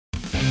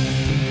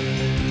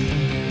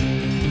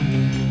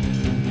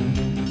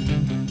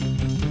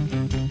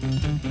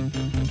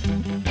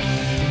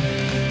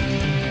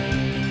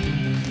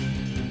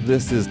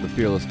This is the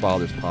Fearless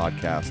Fathers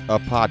Podcast, a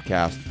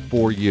podcast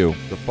for you,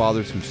 the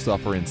fathers who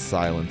suffer in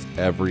silence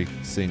every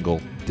single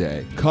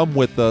day. Come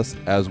with us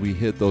as we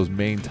hit those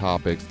main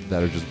topics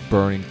that are just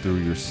burning through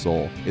your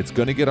soul. It's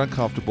going to get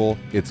uncomfortable,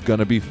 it's going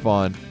to be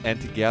fun, and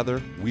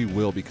together we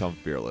will become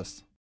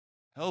fearless.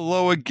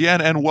 Hello again,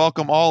 and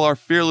welcome all our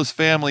fearless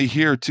family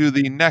here to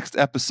the next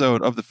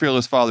episode of the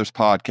Fearless Fathers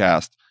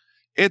Podcast.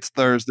 It's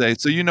Thursday,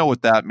 so you know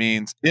what that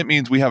means. It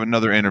means we have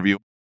another interview.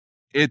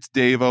 It's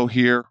Davo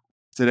here.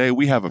 Today,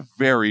 we have a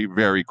very,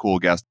 very cool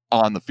guest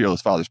on the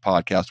Fearless Fathers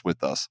Podcast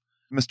with us,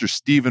 Mr.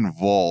 Stephen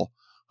Voll,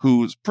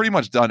 who's pretty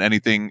much done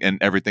anything and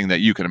everything that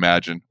you can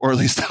imagine, or at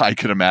least I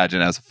could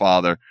imagine as a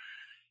father.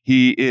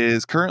 He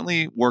is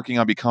currently working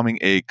on becoming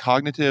a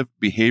cognitive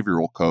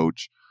behavioral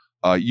coach,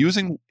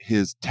 using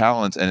his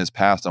talents and his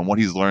past on what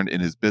he's learned in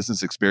his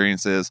business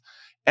experiences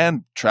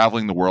and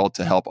traveling the world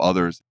to help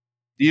others.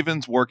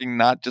 Stephen's working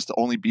not just to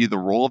only be the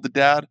role of the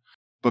dad,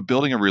 but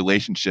building a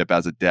relationship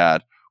as a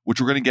dad, which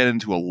we're going to get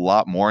into a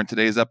lot more in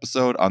today's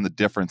episode on the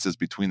differences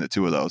between the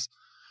two of those.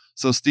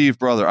 So Steve,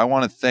 brother, I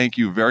want to thank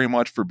you very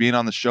much for being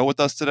on the show with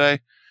us today,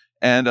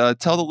 and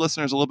tell the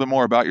listeners a little bit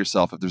more about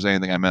yourself if there's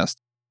anything I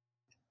missed.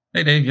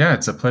 Hey, Dave. Yeah,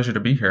 it's a pleasure to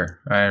be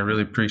here. I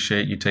really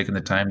appreciate you taking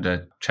the time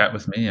to chat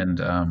with me. And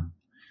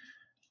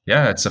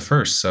yeah, it's a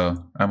first,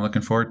 so I'm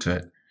looking forward to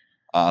it.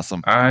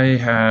 Awesome. I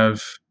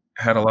have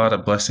had a lot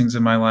of blessings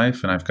in my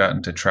life, and I've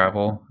gotten to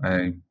travel.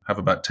 I have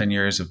about 10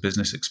 years of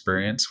business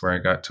experience where I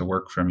got to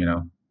work from,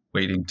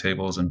 waiting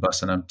tables and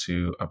bussing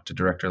them up to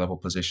director level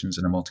positions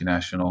in a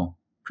multinational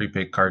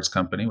prepaid cards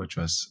company, which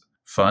was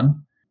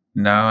fun.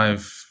 Now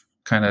I've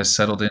kind of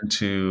settled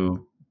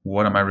into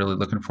what am I really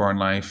looking for in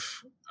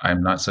life?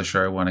 I'm not so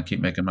sure I want to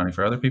keep making money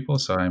for other people,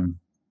 so I'm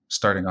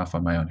starting off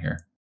on my own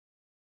here.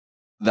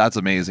 That's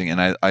amazing. And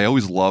I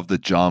always love the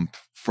jump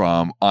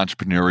from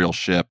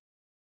entrepreneurship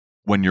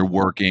when you're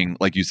working,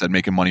 like you said,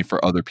 making money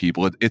for other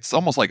people. It's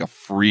almost like a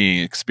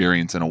freeing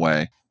experience in a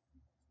way.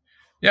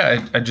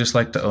 Yeah, I just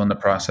like to own the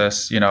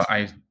process.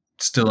 I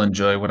still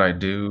enjoy what I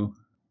do,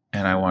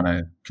 and I want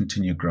to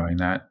continue growing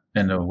that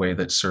in a way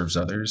that serves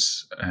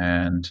others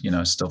and,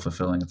 still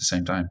fulfilling at the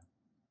same time.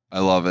 I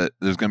love it.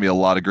 There's going to be a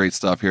lot of great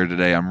stuff here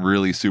today. I'm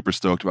really super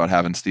stoked about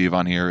having Steve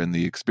on here and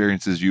the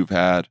experiences you've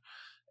had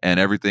and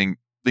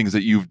things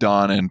that you've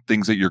done and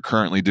things that you're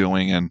currently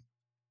doing. And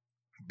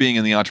being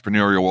in the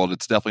entrepreneurial world,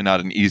 it's definitely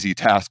not an easy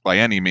task by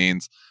any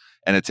means.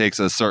 And it takes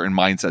a certain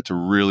mindset to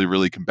really,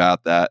 really combat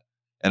that.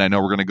 And I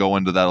know we're going to go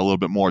into that a little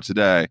bit more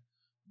today.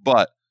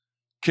 But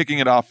kicking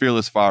it off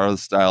Fearless Father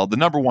style, the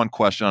number one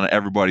question on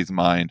everybody's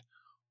mind,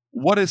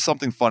 what is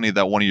something funny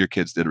that one of your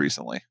kids did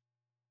recently?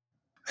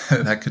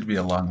 That could be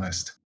a long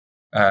list.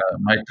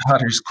 My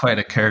daughter's quite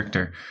a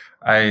character.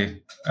 I've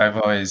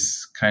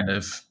always kind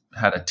of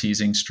had a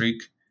teasing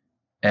streak,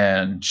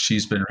 and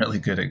she's been really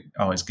good at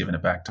always giving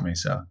it back to me.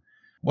 So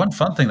one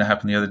fun thing that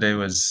happened the other day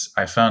was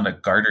I found a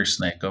garter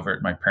snake over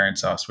at my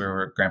parents' house. We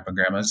were at Grandpa and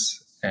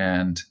Grandma's,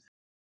 and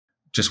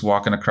just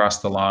walking across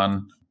the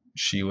lawn,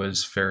 she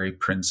was fairy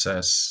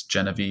princess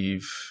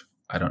Genevieve.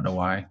 I don't know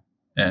why.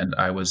 And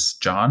I was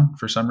John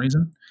for some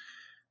reason.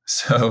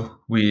 So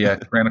we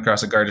ran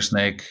across a garter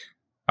snake.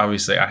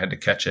 Obviously, I had to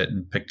catch it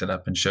and picked it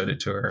up and showed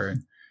it to her.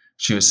 And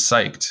she was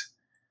psyched.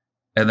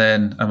 And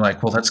then I'm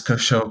like, well, let's go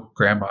show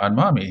Grandma and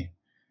Mommy.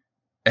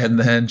 And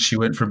then she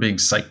went from being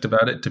psyched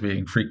about it to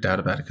being freaked out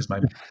about it because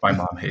my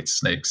mom hates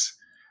snakes.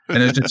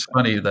 And it's just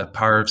funny, the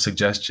power of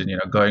suggestion,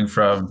 going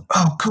from,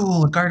 oh,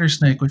 cool, a garter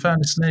snake. We found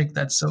a snake.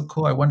 That's so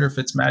cool. I wonder if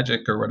it's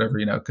magic or whatever,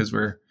 because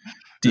we're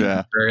deep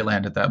in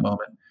fairyland at that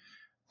moment.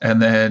 And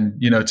then,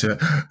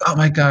 to, oh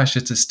my gosh,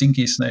 it's a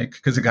stinky snake,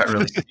 because it got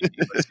really stinky.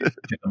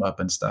 Pick them up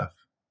and stuff.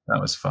 That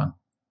was fun.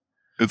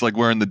 It's like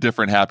wearing the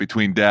different hat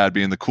between dad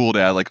being the cool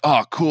dad, like,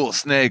 oh, cool,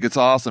 snake, it's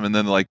awesome. And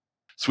then like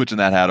switching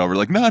that hat over,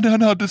 like, no,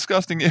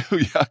 disgusting, ew,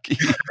 yucky.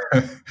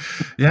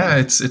 Yeah,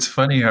 it's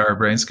funny how our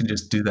brains can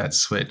just do that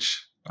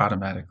switch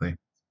automatically.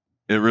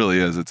 It really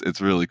is.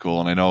 It's really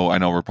cool. And I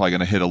know we're probably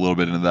going to hit a little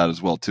bit into that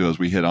as well, too, as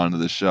we hit onto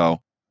this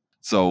show.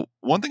 So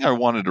one thing I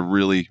wanted to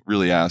really,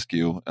 really ask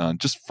you,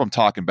 just from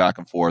talking back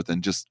and forth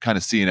and just kind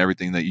of seeing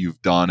everything that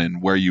you've done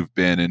and where you've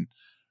been and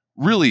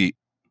really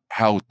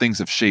how things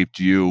have shaped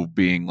you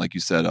being, like you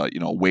said,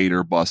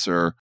 waiter,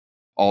 busser,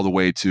 all the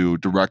way to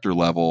director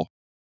level.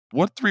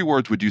 What 3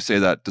 words would you say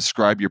that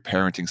describe your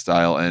parenting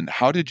style, and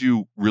how did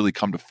you really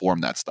come to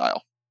form that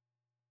style?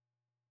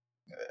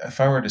 If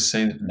I were to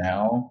say it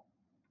now,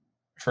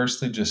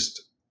 firstly,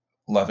 just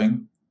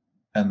loving,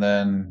 and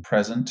then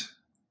present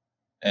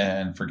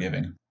and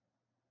forgiving.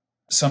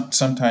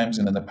 Sometimes,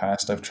 and in the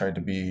past, I've tried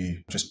to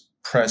be just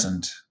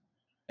present.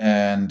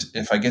 And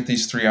if I get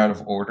these 3 out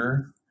of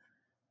order,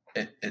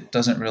 it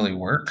doesn't really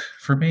work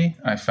for me.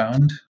 I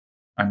found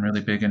I'm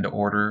really big into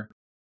order.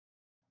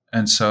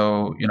 And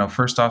so,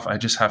 first off, I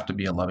just have to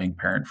be a loving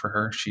parent for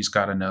her. She's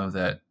got to know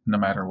that no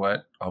matter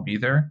what, I'll be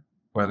there,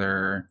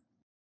 whether,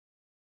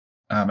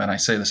 and I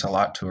say this a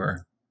lot to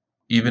her,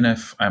 even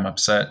if I'm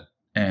upset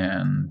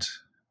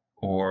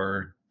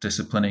or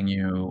disciplining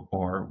you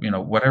or,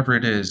 whatever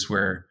it is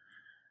where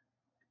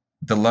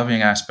the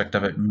loving aspect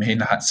of it may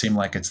not seem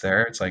like it's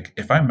there. It's like,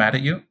 if I'm mad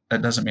at you,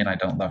 that doesn't mean I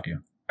don't love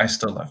you. I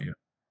still love you.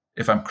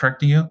 If I'm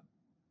correcting you,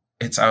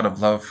 it's out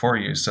of love for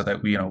you, so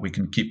that we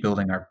can keep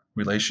building our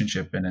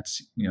relationship in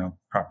its,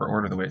 proper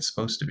order, the way it's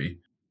supposed to be.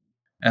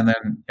 And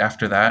then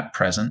after that,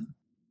 present,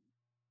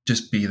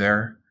 just be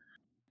there.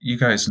 You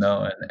guys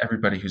know, and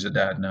everybody who's a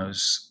dad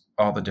knows,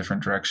 all the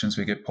different directions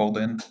we get pulled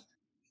in.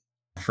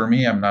 For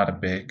me, I'm not a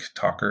big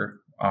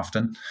talker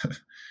often.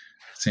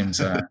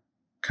 Seems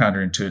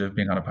counterintuitive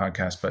being on a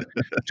podcast, but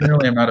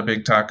generally I'm not a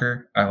big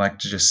talker. I like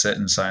to just sit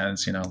in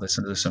silence,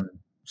 listen to some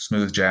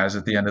smooth jazz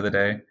at the end of the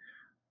day.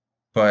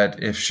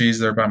 But if she's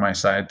there by my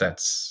side,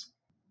 that's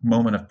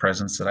moment of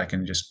presence that I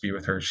can just be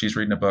with her. She's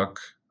reading a book,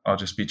 I'll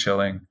just be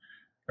chilling.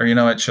 Or you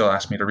know what, she'll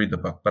ask me to read the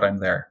book, but I'm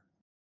there.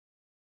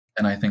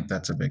 And I think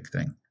that's a big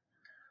thing.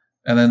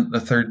 And then the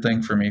third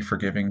thing for me,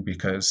 forgiving,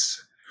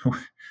 because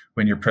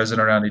when you're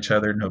present around each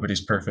other,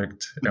 nobody's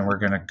perfect, and we're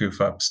going to goof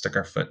up, stick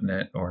our foot in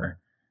it, or,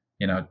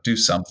 do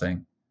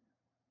something.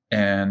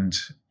 And,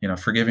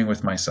 forgiving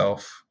with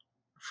myself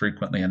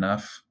frequently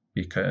enough,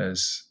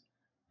 because,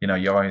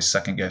 you always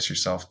second guess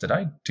yourself. Did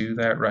I do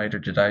that right? Or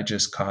did I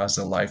just cause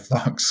a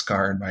lifelong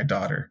scar in my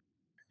daughter?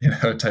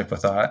 Type of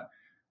thought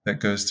that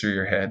goes through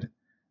your head.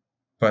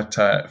 But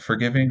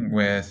forgiving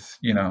with,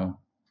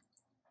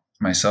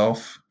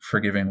 myself,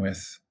 forgiving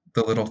with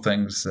the little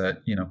things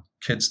that,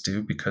 kids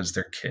do because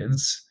they're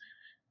kids.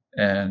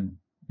 And,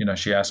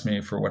 she asked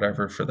me for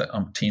whatever for the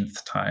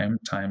umpteenth time,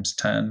 times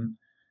 10.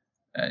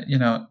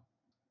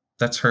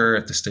 That's her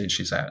at the stage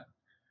she's at,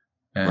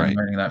 and Right.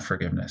 learning that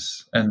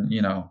forgiveness. And,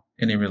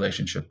 any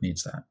relationship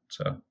needs that.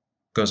 So it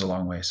goes a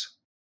long ways.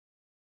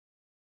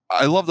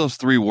 I love those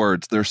 3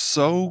 words. They're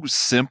so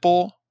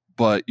simple,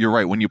 but you're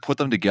right. When you put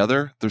them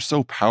together, they're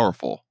so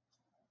powerful.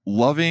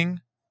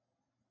 Loving,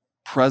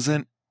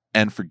 present,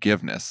 and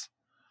forgiveness.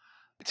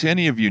 To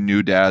any of you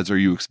new dads or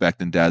you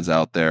expectant dads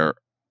out there,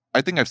 I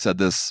think I've said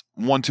this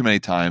one too many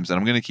times, and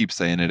I'm going to keep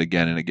saying it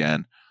again and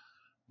again,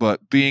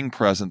 but being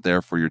present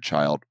there for your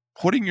child,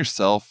 putting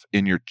yourself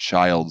in your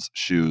child's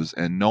shoes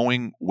and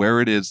knowing where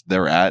it is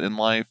they're at in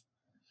life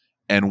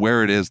and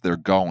where it is they're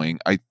going.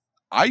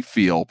 I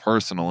feel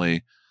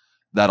personally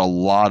that a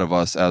lot of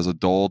us as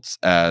adults,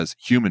 as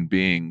human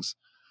beings,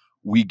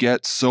 we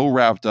get so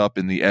wrapped up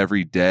in the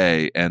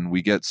everyday, and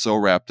we get so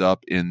wrapped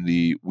up in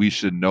the we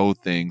should know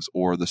things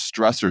or the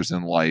stressors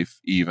in life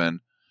even,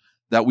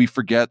 that we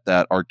forget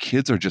that our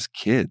kids are just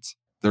kids.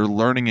 They're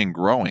learning and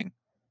growing,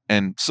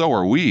 and so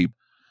are we.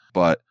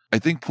 But I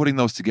think putting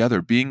those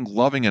together, being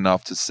loving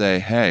enough to say,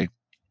 hey,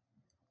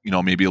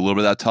 maybe a little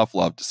bit of that tough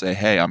love to say,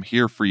 hey, I'm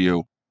here for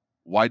you.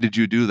 Why did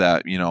you do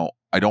that?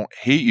 I don't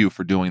hate you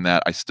for doing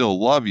that. I still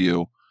love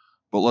you,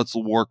 but let's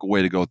work a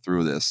way to go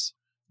through this.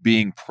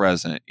 Being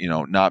present,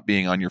 not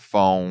being on your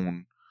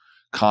phone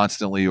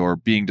constantly or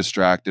being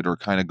distracted or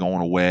kind of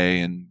going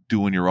away and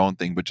doing your own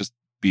thing, but just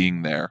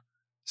being there,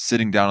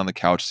 sitting down on the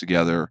couch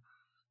together.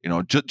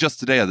 Just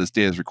today, at this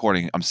day is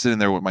recording, I'm sitting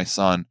there with my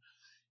son.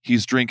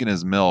 He's drinking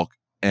his milk,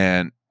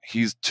 and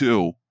he's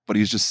 2, but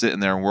he's just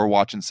sitting there, and we're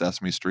watching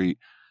Sesame Street.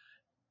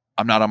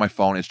 I'm not on my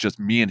phone. It's just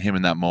me and him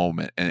in that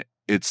moment. And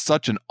it's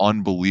such an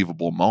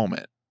unbelievable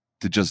moment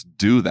to just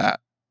do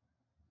that.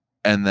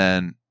 And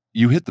then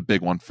you hit the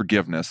big one,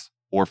 forgiveness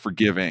or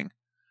forgiving,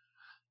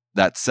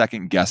 that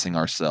second guessing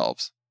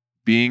ourselves,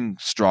 being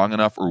strong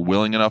enough or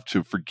willing enough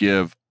to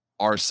forgive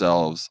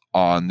ourselves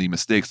on the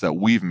mistakes that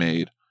we've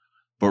made,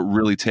 but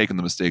really taking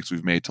the mistakes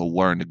we've made to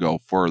learn to go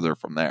further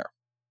from there.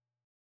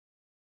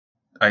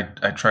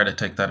 I try to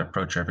take that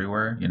approach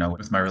everywhere,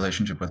 with my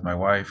relationship with my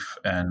wife,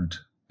 and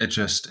it's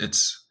a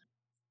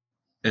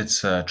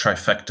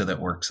trifecta that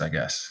works, I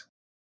guess.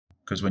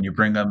 Because when you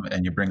bring them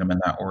in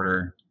that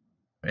order,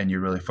 and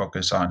you really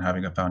focus on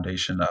having a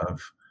foundation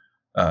of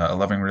a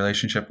loving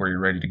relationship where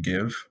you're ready to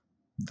give,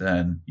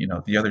 then,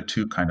 the other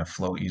 2 kind of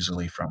flow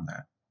easily from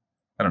that.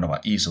 I don't know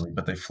about easily,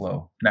 but they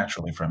flow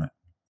naturally from it.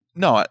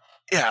 No,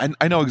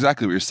 I know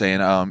exactly what you're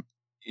saying.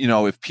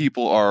 If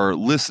people are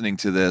listening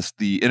to this,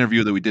 the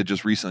interview that we did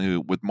just recently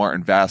with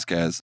Martin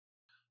Vasquez,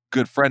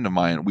 good friend of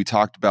mine, we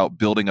talked about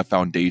building a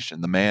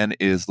foundation. The man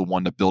is the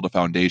one to build a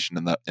foundation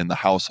in the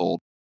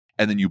household,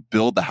 and then you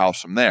build the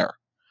house from there.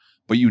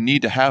 But you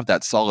need to have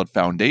that solid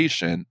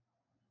foundation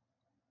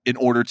in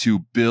order to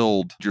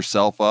build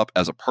yourself up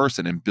as a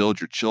person and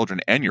build your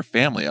children and your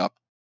family up.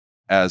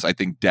 As I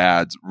think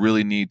dads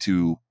really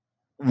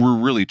we're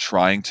really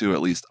trying to,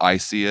 at least I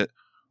see it,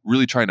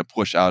 really trying to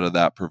push out of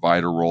that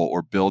provider role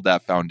or build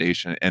that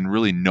foundation, and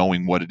really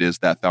knowing what it is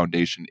that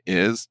foundation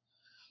is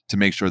to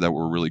make sure that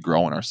we're really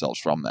growing ourselves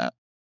from that.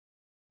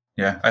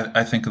 Yeah,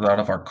 I think a lot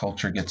of our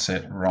culture gets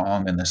it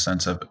wrong in the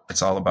sense of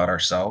it's all about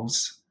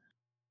ourselves.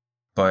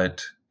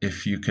 But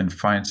if you can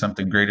find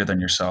something greater than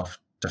yourself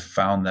to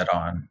found that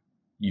on,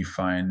 you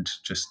find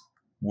just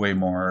way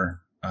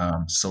more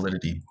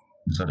solidity,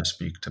 so to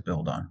speak, to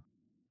build on.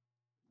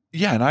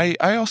 Yeah, and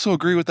I also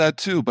agree with that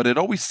too, but it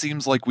always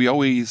seems like we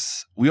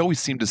always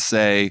seem to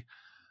say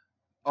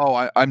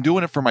oh, I'm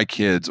doing it for my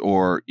kids,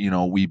 or,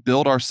 we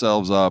build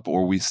ourselves up,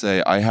 or we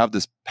say, I have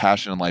this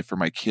passion in life for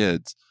my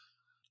kids.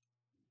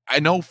 I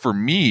know for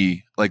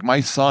me, like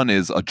my son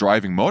is a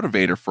driving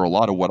motivator for a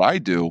lot of what I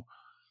do.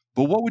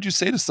 But what would you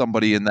say to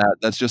somebody in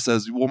that just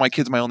says, well, my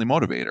kid's my only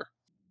motivator?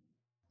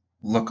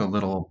 Look a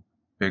little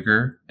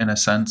bigger in a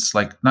sense,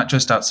 like not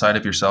just outside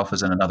of yourself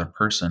as in another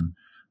person,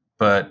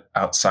 but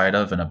outside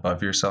of and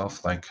above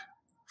yourself. Like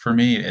for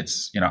me,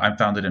 it's, I'm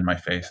founded in my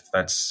faith.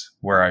 That's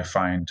where I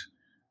find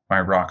my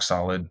rock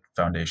solid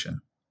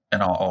foundation,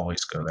 and I'll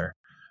always go there.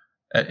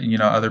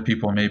 Other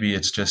people, maybe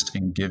it's just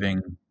in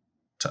giving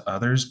to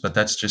others, but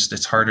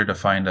it's harder to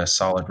find a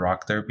solid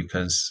rock there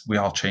because we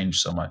all change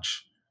so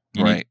much.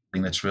 You need Right.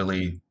 something that's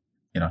really,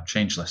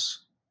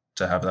 changeless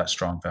to have that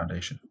strong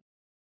foundation.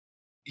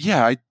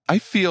 Yeah, I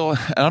feel,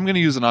 and I'm going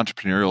to use an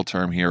entrepreneurial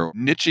term here,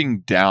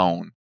 niching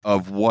down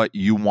of what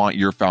you want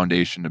your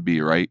foundation to be,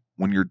 right?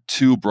 When you're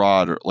too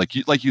broad, or like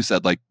you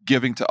said, like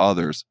giving to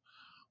others.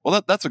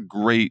 Well, that's a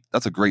great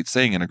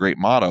saying and a great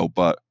motto,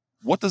 but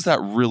what does that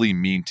really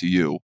mean to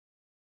you?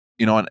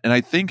 And I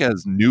think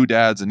as new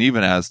dads, and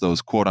even as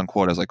those quote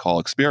unquote, as I call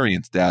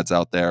experienced dads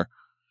out there,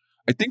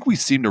 I think we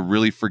seem to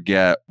really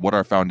forget what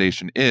our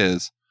foundation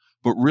is,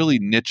 but really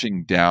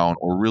niching down,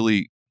 or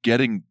really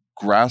getting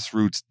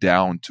grassroots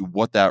down to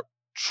what that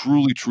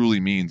truly, truly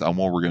means on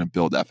what we're going to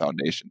build that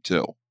foundation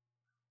to.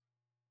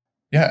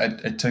 Yeah,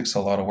 it takes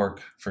a lot of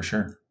work for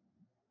sure,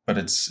 but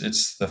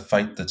it's the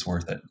fight that's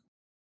worth it.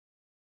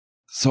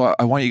 So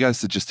I want you guys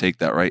to just take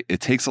that, right? It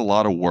takes a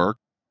lot of work,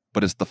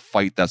 but it's the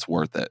fight that's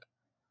worth it.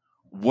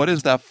 What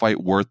is that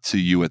fight worth to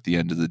you at the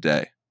end of the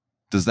day?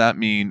 Does that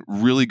mean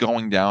really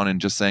going down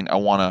and just saying, I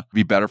want to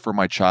be better for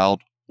my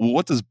child? Well,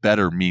 what does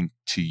better mean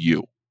to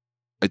you?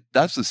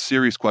 That's a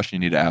serious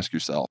question you need to ask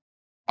yourself.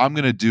 I'm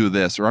going to do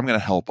this, or I'm going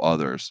to help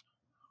others.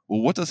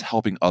 Well, what does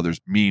helping others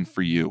mean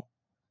for you?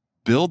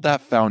 Build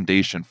that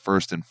foundation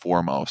first and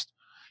foremost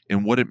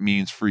in what it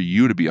means for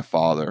you to be a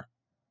father,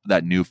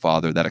 that new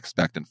father, that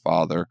expectant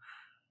father,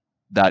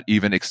 that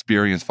even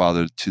experienced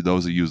father to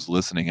those of you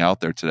listening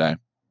out there today.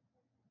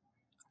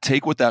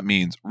 Take what that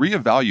means,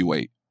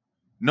 reevaluate.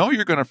 Know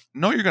you're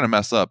gonna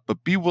mess up,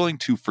 but be willing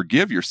to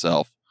forgive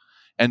yourself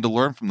and to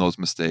learn from those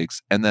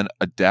mistakes, and then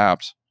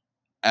adapt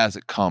as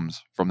it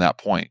comes from that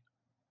point.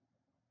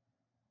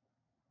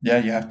 Yeah,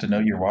 you have to know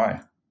your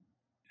why.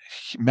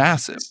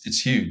 Massive.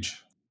 It's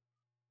huge.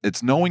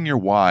 It's knowing your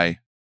why,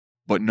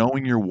 but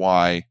knowing your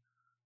why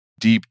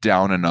deep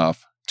down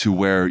enough to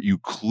where you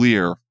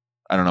clear,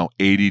 I don't know,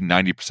 80,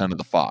 90% of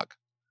the fog,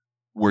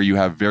 where you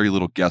have very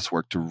little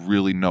guesswork to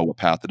really know what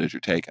path it is you're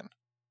taking.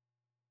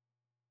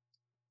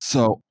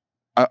 So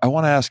I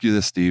want to ask you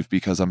this, Steve,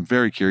 because I'm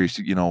very curious.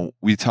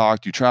 We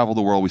talked, you travel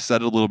the world. We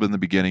said it a little bit in the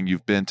beginning.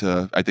 You've been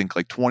to, I think,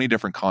 like 20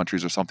 different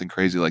countries or something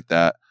crazy like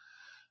that.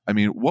 I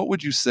mean, what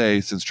would you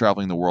say, since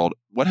traveling the world,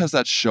 what has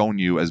that shown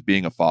you as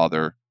being a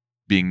father,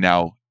 being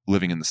now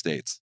living in the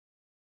States?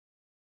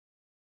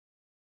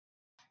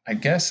 I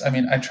guess, I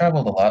mean, I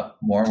traveled a lot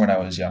more when I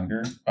was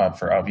younger,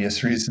 for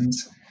obvious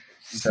reasons.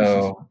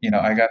 So,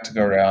 I got to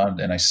go around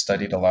and I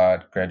studied a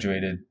lot,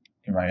 graduated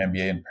in my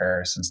MBA in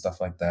Paris and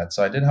stuff like that.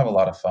 So I did have a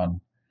lot of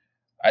fun.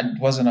 I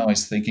wasn't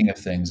always thinking of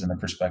things in the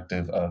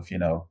perspective of,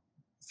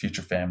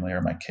 future family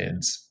or my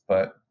kids.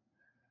 But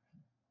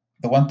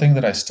the one thing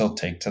that I still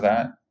take to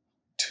that,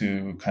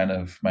 to kind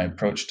of my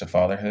approach to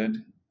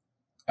fatherhood,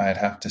 I'd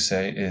have to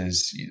say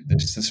is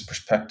there's this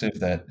perspective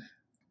that,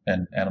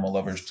 and animal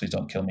lovers, please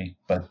don't kill me,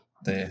 but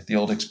the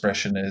old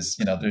expression is,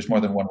 there's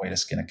more than one way to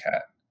skin a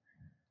cat.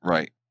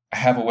 Right. I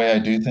have a way I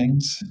do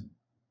things,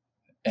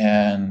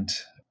 and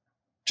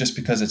just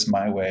because it's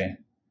my way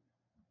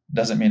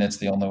doesn't mean it's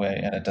the only way,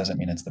 and it doesn't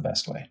mean it's the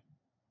best way.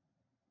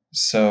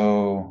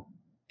 So,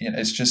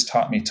 it's just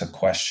taught me to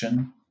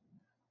question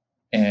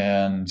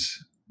and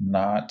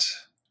not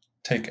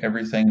take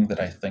everything that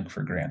I think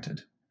for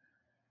granted.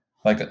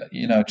 Like,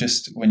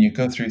 just when you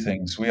go through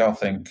things, we all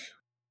think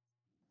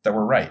that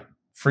we're right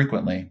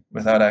frequently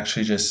without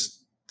actually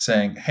just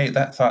saying, hey,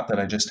 that thought that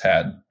I just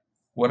had,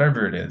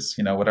 whatever it is,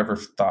 whatever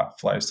thought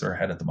flies through our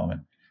head at the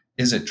moment,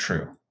 is it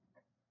true?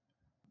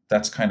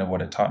 That's kind of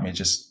what it taught me.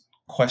 Just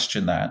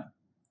question that,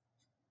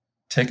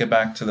 take it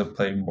back to the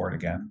playing board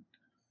again,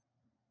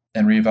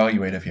 and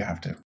reevaluate if you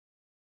have to.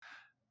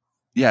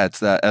 Yeah, it's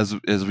that, as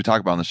we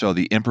talk about on the show,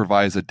 the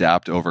improvise,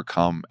 adapt,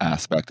 overcome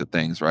aspect of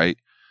things, right?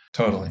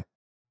 Totally.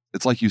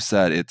 It's like you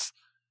said, it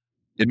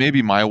may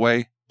be my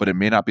way, but it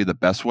may not be the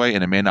best way,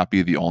 and it may not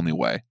be the only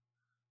way.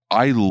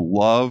 I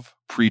love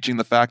preaching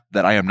the fact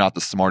that I am not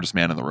the smartest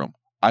man in the room.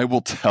 I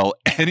will tell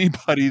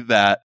anybody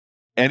that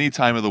any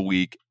time of the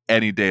week,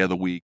 any day of the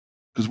week.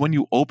 Because when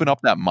you open up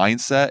that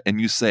mindset and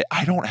you say,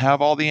 I don't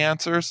have all the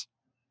answers,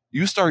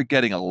 you start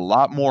getting a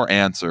lot more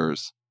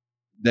answers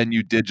than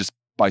you did just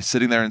by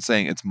sitting there and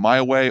saying, it's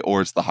my way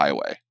or it's the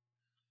highway.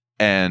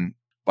 And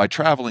by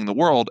traveling the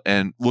world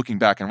and looking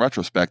back in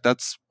retrospect,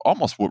 that's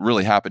almost what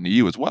really happened to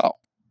you as well.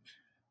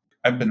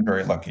 I've been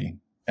very lucky,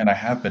 and I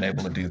have been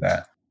able to do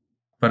that.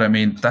 But I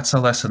mean, that's a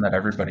lesson that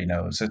everybody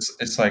knows.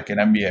 It's like an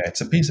MBA.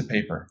 It's a piece of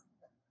paper.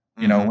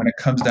 When it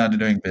comes down to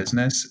doing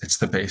business, it's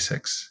the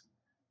basics.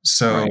 Right.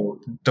 So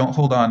don't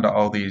hold on to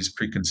all these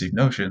preconceived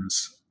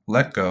notions.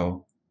 Let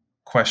go,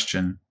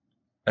 question,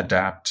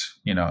 adapt,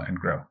 and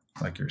grow,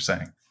 like you're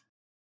saying.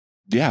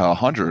 Yeah,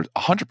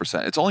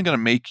 100%. It's only going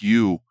to make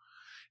you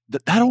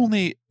that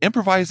only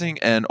improvising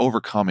and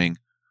overcoming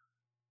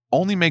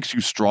only makes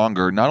you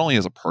stronger, not only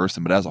as a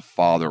person, but as a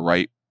father,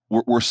 right?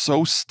 We're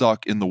so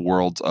stuck in the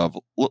worlds of,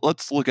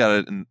 let's look at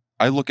it, and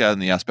I look at it in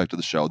the aspect of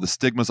the show, the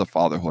stigmas of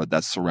fatherhood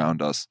that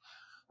surround us,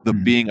 the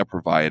Mm. being a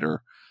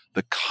provider,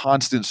 the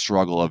constant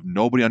struggle of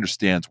nobody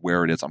understands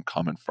where it is I'm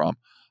coming from.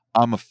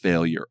 I'm a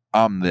failure.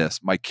 I'm this.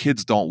 My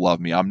kids don't love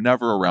me. I'm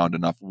never around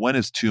enough. When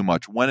is too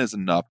much? When is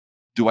enough?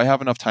 Do I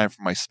have enough time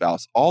for my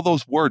spouse? All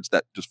those words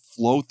that just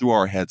flow through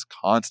our heads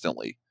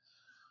constantly.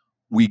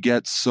 We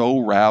get so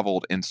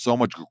raveled in so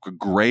much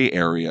gray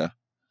area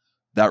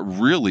that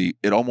really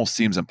it almost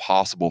seems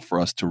impossible for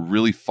us to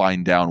really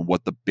find down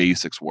what the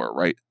basics were,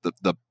 right?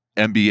 The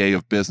MBA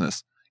of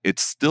business,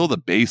 it's still the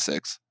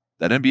basics.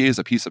 That MBA is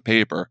a piece of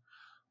paper,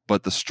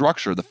 but the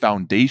structure, the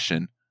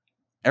foundation,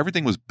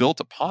 everything was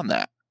built upon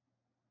that.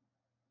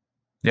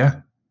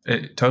 Yeah,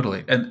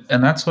 totally. And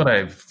that's what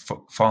I've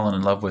fallen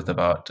in love with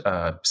about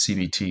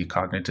CBT,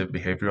 cognitive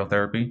behavioral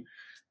therapy,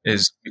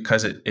 is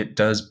because it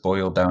does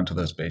boil down to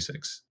those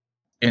basics.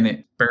 In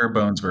it, bare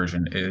bones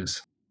version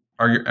is,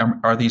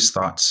 are these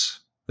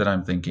thoughts that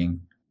I'm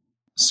thinking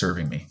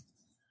serving me?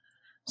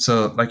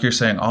 So, like you're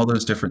saying, all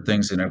those different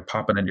things,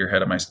 popping into your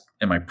head.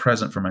 Am I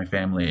present for my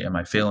family? Am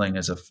I failing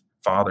as a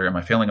father? Am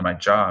I failing at my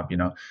job?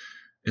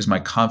 Is my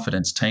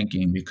confidence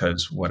tanking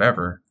because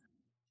whatever?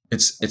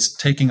 It's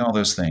taking all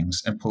those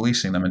things and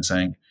policing them and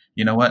saying,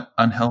 you know what,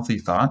 unhealthy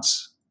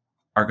thoughts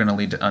are going to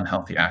lead to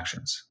unhealthy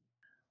actions.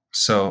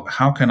 So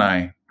how can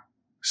I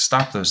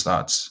stop those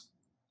thoughts,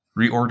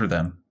 reorder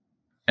them,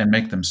 and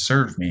make them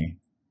serve me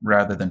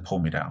rather than pull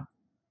me down?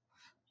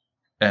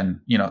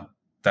 And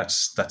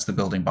that's the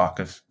building block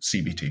of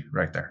CBT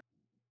right there.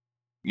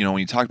 When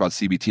you talked about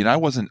CBT, and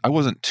I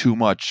wasn't too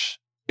much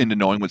into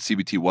knowing what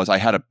CBT was. I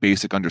had a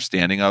basic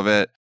understanding of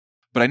it,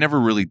 but I never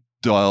really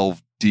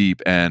delved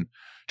deep. And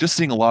just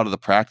seeing a lot of the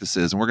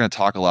practices, and we're going to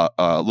talk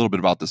a little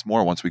bit about this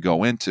more once we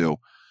go into,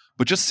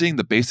 but just seeing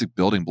the basic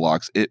building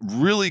blocks, it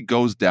really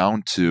goes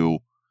down to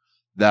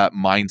that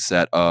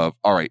mindset of,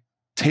 all right,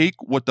 take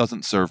what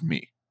doesn't serve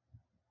me.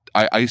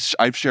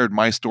 I've shared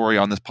my story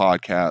on this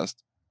podcast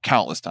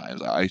countless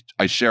times.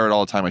 I share it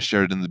all the time. I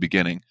shared it in the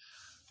beginning,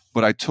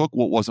 but I took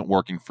what wasn't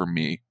working for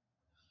me.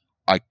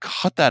 I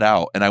cut that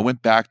out and I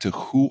went back to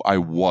who I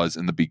was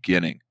in the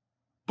beginning.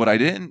 But I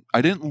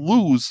didn't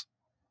lose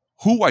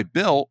who I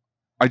built.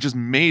 I just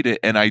made it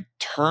and I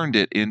turned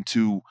it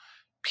into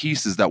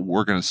pieces that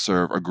were going to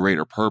serve a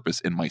greater purpose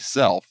in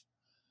myself.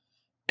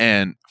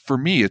 And for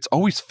me, it's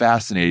always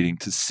fascinating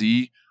to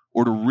see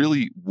or to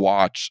really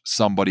watch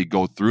somebody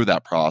go through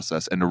that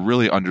process and to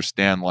really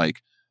understand,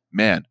 like,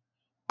 man,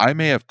 I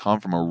may have come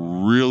from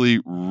a really,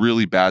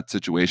 really bad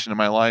situation in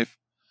my life.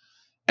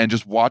 And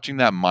just watching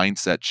that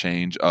mindset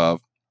change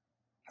of,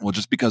 well,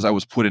 just because I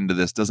was put into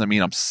this doesn't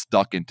mean I'm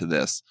stuck into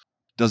this.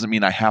 Doesn't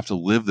mean I have to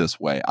live this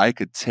way. I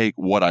could take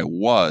what I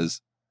was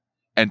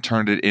and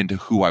turn it into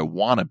who I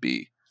want to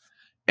be.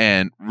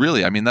 And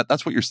really, I mean,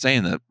 that's what you're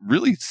saying, that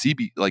really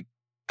like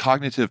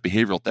cognitive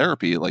behavioral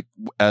therapy, like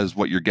as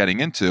what you're getting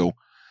into,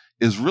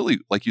 is really,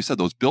 like you said,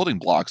 those building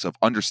blocks of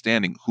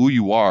understanding who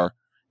you are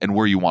and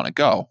where you want to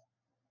go.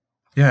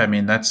 Yeah, I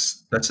mean,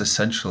 that's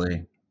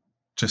essentially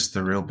just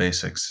the real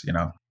basics.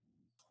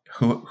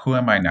 Who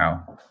am I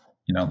now?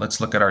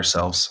 Let's look at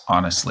ourselves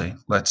honestly.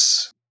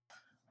 Let's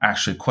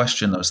actually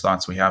question those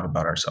thoughts we have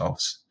about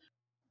ourselves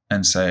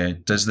and say,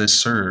 does this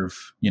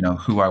serve,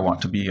 who I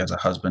want to be as a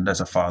husband,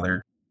 as a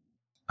father,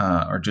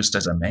 or just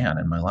as a man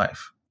in my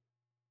life?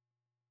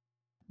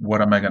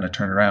 What am I going to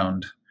turn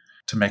around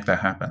to make that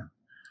happen?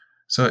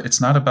 So it's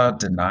not about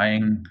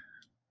denying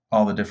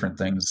all the different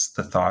things,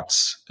 the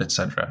thoughts,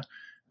 etc.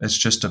 It's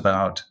just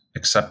about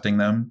accepting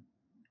them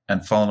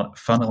and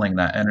funneling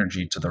that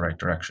energy to the right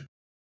direction.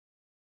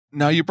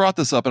 Now, you brought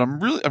this up,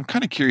 and I'm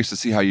kind of curious to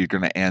see how you're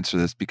going to answer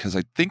this, because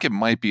I think it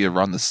might be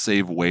around the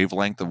same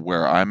wavelength of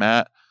where I'm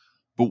at.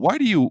 But why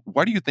do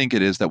you think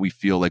it is that we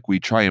feel like we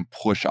try and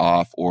push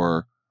off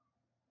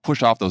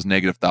those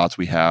negative thoughts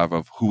we have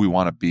of who we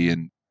want to be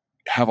and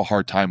have a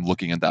hard time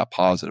looking at that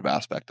positive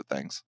aspect of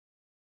things?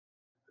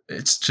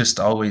 It's just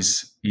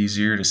always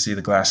easier to see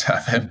the glass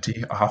half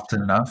empty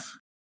often enough.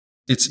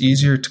 It's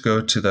easier to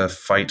go to the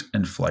fight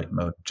and flight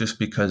mode just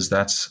because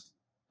that's,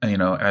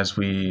 as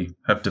we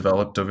have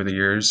developed over the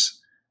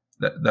years,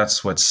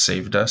 that's what's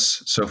saved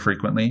us so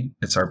frequently.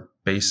 It's our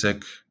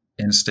basic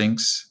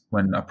instincts.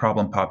 When a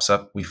problem pops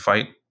up, we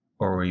fight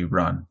or we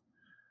run.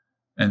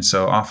 And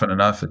so often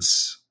enough,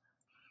 it's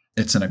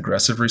an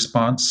aggressive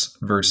response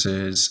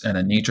versus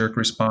a knee-jerk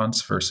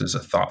response versus a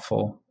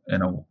thoughtful,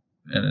 in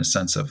a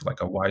sense of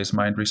like a wise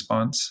mind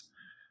response.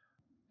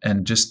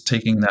 And just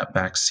taking that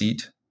back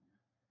seat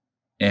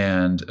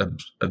and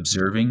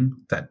observing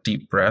that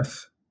deep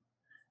breath,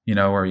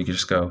 where you can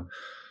just go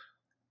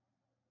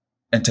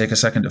and take a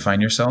second to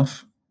find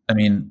yourself I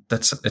mean,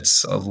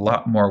 it's a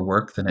lot more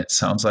work than it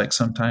sounds like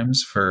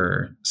sometimes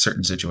for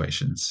certain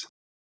situations.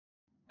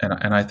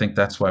 And I think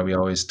that's why we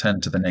always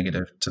tend to the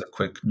negative, to the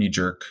quick knee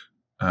jerk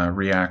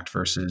react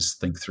versus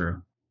think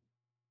through.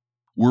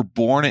 We're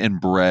born and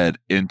bred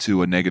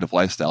into a negative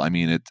lifestyle. I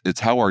mean, it's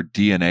how our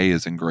DNA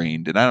is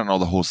ingrained. And I don't know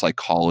the whole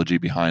psychology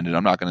behind it.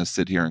 I'm not going to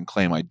sit here and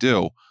claim I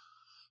do.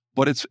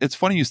 But it's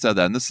funny you said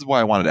that. And this is why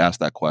I wanted to ask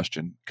that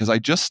question, because I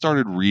just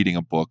started reading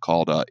a book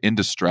called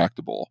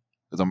Indistractable,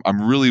 because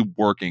I'm really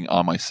working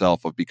on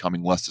myself of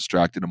becoming less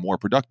distracted and more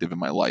productive in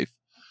my life.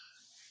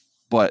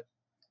 But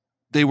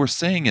they were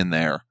saying in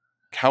there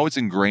how it's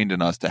ingrained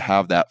in us to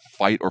have that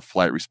fight or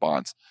flight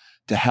response,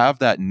 to have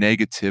that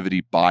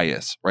negativity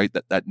bias, right?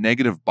 That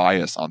negative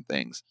bias on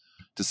things,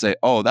 to say,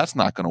 oh, that's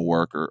not going to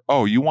work, or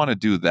oh, you want to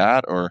do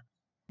that, or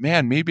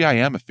man, maybe I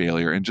am a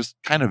failure, and just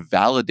kind of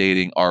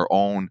validating our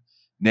own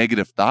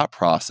negative thought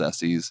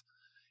processes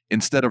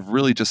instead of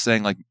really just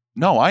saying like,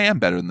 no, I am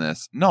better than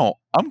this. No,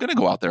 I'm going to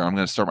go out there, I'm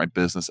going to start my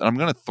business, and I'm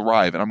going to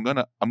thrive, and I'm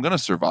going to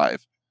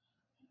survive.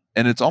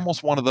 And it's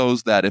almost one of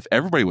those that if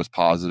everybody was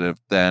positive,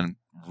 then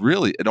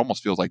really it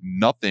almost feels like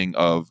nothing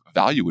of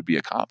value would be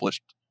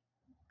accomplished.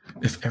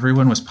 If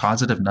everyone was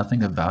positive,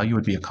 nothing of value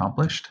would be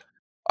accomplished.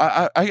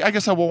 I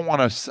guess I won't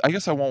want to. I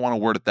guess I won't want to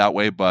word it that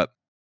way, but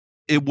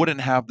it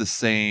wouldn't have the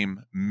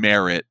same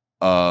merit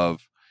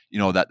of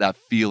that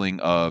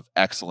feeling of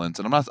excellence.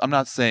 And I'm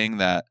not saying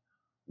that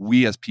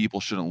we as people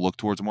shouldn't look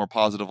towards a more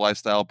positive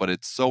lifestyle, but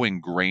it's so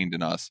ingrained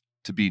in us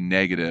to be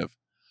negative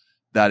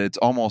that it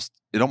almost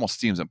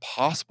seems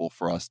impossible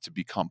for us to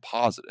become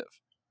positive.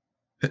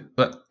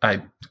 But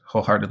I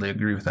wholeheartedy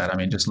agree with that. I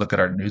mean, just look at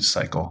our news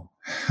cycle.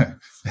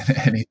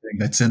 Anything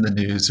that's in the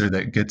news or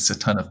that gets a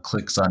ton of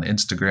clicks on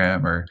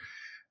Instagram, or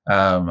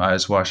I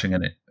was watching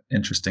an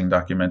interesting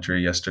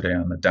documentary yesterday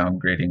on the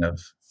downgrading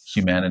of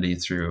humanity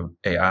through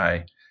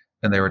AI,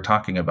 and they were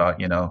talking about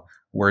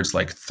words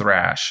like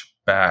thrash,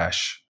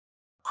 bash,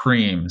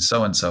 cream,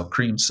 so and so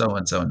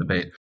in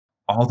debate.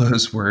 All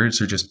those words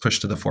are just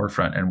pushed to the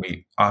forefront, and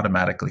we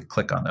automatically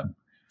click on them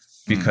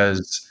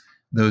because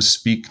those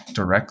speak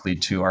directly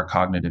to our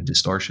cognitive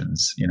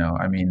distortions.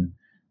 I mean,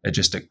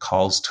 it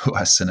calls to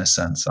us in a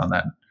sense on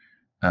that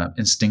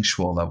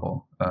instinctual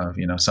level of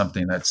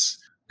something that's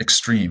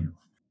extreme,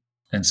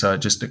 and so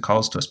it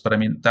calls to us. But I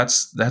mean,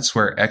 that's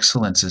where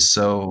excellence is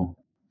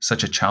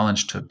such a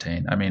challenge to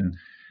obtain. I mean,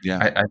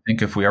 Yeah. I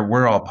think if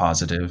we're all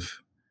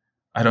positive,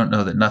 I don't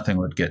know that nothing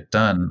would get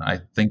done.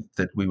 I think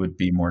that we would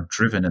be more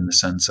driven in the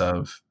sense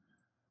of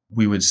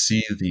we would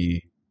see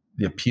the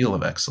appeal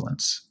of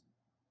excellence.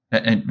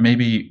 And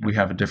maybe we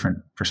have a different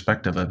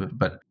perspective of it,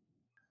 but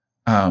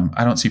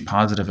I don't see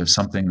positive as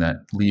something that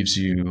leaves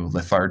you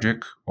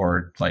lethargic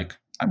or like,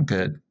 I'm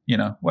good,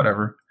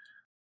 whatever.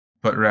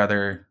 But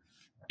rather,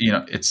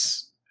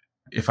 it's,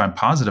 if I'm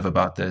positive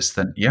about this,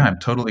 then yeah, I'm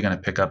totally going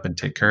to pick up and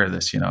take care of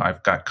this.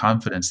 I've got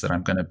confidence that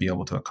I'm going to be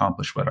able to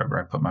accomplish whatever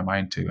I put my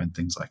mind to and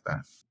things like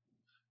that.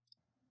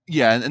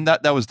 Yeah, and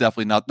that was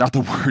definitely not the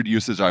word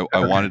usage I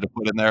wanted to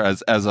put in there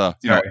as a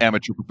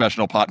amateur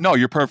professional pot. No,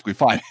 you're perfectly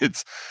fine.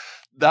 It's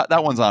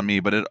that one's on me,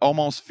 but it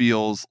almost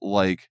feels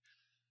like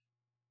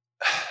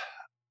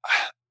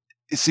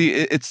see,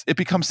 it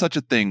becomes such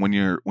a thing when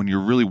you're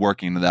really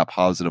working into that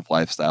positive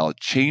lifestyle,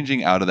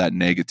 changing out of that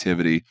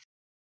negativity.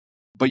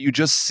 But you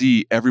just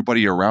see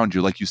everybody around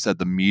you, like you said,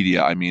 the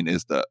media, I mean,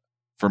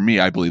 for me,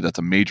 I believe that's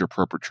a major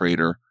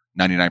perpetrator.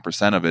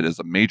 99% of it is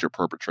a major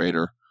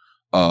perpetrator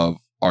of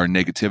our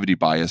negativity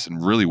bias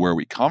and really where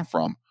we come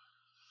from.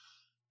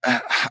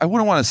 I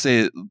wouldn't want to say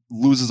it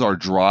loses our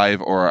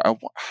drive,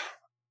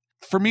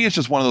 for me, it's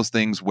just one of those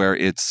things where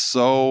it's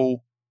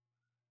so,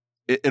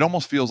 it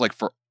almost feels like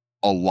for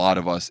a lot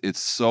of us,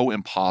 it's so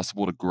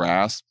impossible to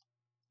grasp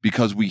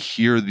because we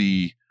hear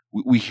the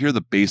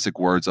basic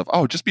words of,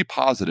 oh, just be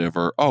positive,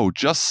 or, oh,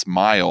 just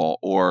smile,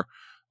 or,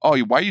 oh,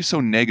 why are you so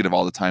negative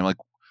all the time? Like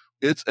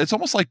it's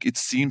almost like it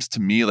seems to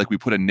me like we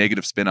put a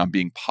negative spin on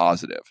being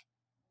positive,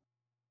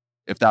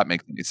 if that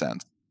makes any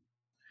sense.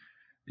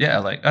 Yeah,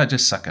 like,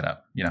 just suck it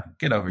up,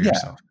 get over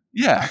yourself.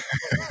 Yeah.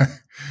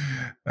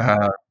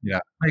 Yeah,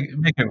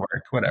 make it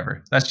work,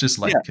 whatever. That's just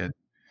life, kid.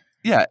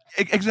 Yeah,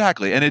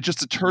 exactly. And it just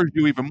deters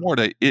you even more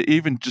to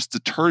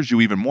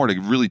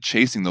really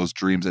chasing those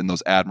dreams and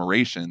those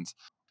admirations,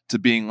 to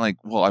being like,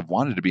 well, I've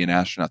wanted to be an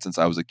astronaut since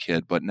I was a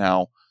kid, but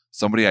now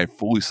somebody I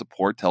fully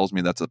support tells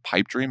me that's a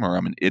pipe dream, or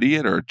I'm an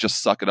idiot, or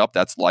just suck it up.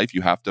 That's life.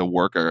 You have to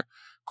work a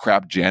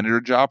crap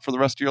janitor job for the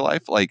rest of your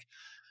life. Like,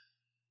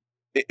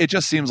 it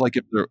just seems like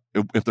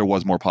if there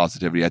was more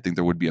positivity, I think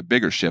there would be a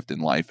bigger shift in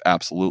life.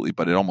 Absolutely.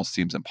 But it almost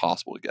seems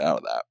impossible to get out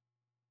of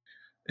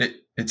that.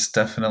 It's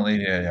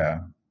definitely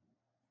a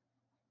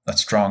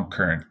strong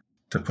current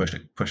to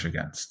push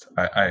against.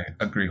 I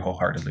agree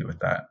wholeheartedly with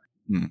that.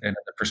 And in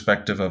the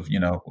perspective of,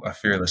 a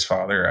fearless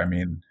father, I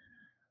mean,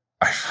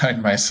 I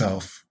find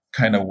myself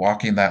kind of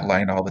walking that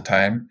line all the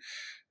time.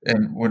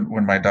 And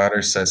when my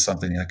daughter says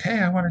something like,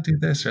 hey, I want to do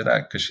this or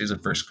that, because she's in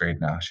first grade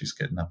now, she's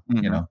getting up,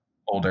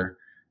 older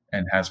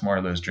and has more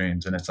of those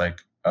dreams. And it's like,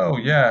 oh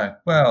yeah,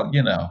 well,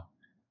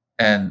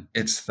 And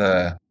it's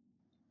the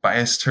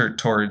bias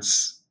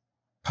towards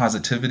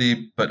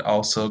positivity, but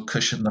also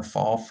cushion the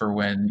fall for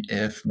when,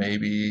 if,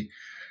 maybe.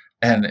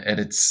 And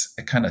it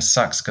kind of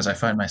sucks because I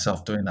find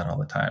myself doing that all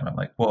the time. I'm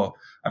like, well,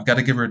 I've got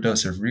to give her a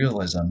dose of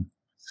realism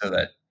so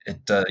that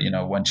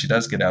when she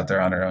does get out there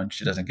on her own,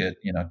 she doesn't get,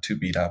 too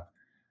beat up.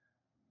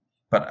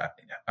 But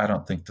I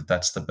don't think that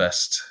that's the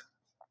best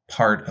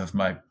part of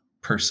my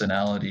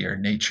personality or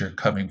nature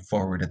coming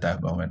forward at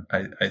that moment.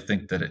 I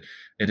think that it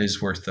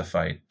is worth the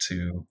fight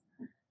to,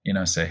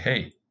 say,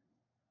 hey,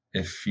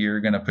 if you're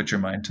going to put your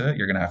mind to it,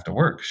 you're going to have to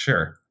work,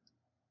 sure,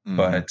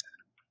 but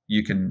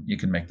you can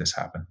make this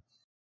happen.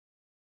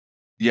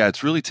 Yeah,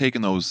 it's really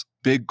taking those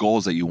big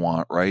goals that you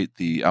want, right?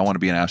 I want to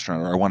be an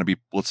astronaut, or I want to be,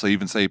 let's say,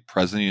 even say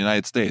president of the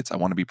United States. I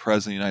want to be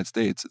president of the United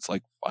States. It's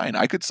like, fine,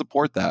 I could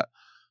support that.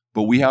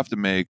 But we have to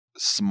make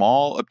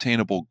small,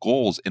 obtainable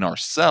goals in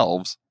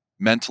ourselves,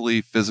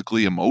 mentally,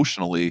 physically,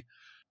 emotionally,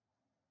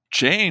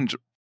 change,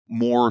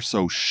 more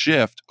so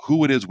shift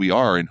who it is we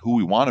are and who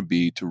we want to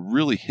be to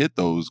really hit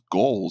those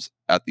goals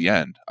at the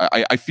end.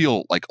 I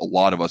feel like a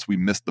lot of us, we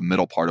miss the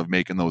middle part of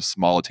making those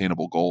small,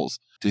 attainable goals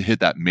to hit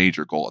that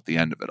major goal at the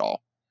end of it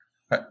all.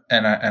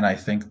 And I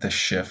think the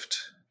shift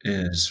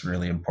is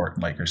really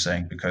important, like you're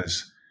saying,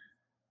 because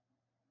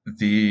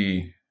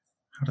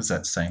how does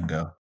that saying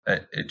go?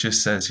 It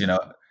just says,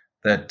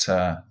 that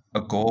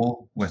a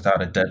goal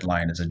without a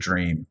deadline is a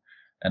dream,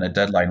 and a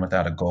deadline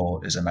without a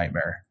goal is a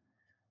nightmare.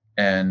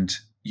 And,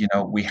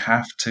 we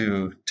have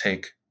to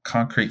take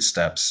concrete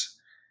steps.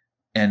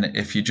 And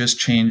if you just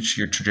change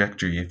your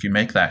trajectory, if you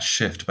make that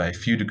shift by a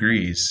few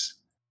degrees,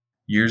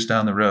 years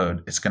down the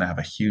road, it's going to have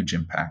a huge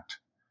impact.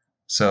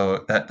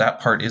 So that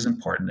part is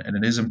important, and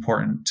it is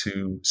important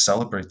to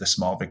celebrate the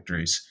small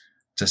victories,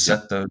 to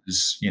set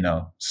those,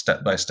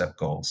 step-by-step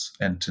goals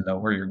and to know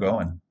where you're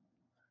going.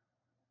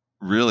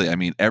 Really, I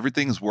mean,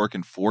 everything's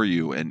working for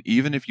you. And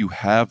even if you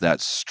have that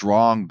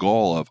strong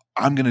goal of,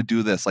 I'm going to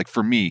do this, like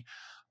for me,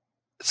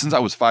 since I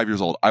was 5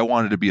 years old, I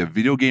wanted to be a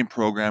video game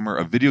programmer,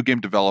 a video game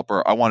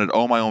developer. I wanted to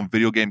own my own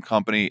video game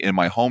company in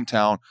my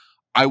hometown.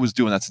 I was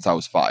doing that since I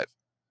was 5,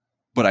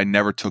 but I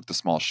never took the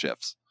small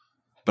shifts.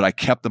 But I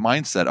kept the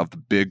mindset of the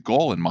big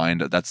goal in mind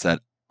that said,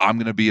 I'm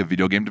going to be a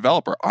video game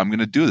developer. I'm going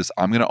to do this.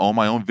 I'm going to own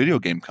my own video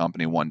game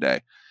company one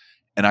day.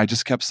 And I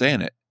just kept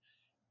saying it.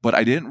 But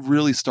I didn't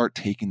really start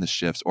taking the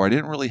shifts, or I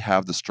didn't really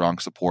have the strong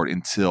support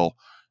until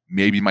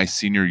maybe my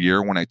senior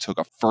year when I took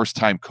a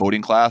first-time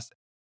coding class.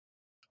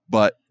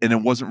 And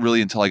it wasn't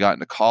really until I got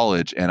into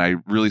college and I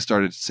really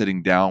started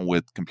sitting down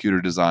with computer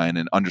design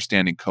and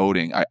understanding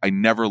coding. I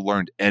never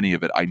learned any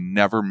of it. I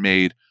never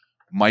made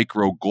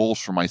micro goals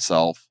for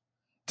myself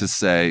to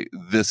say,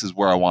 this is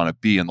where I want to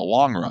be in the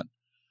long run.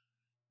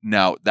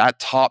 Now, that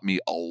taught me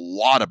a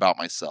lot about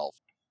myself,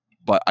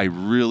 but I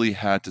really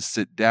had to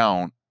sit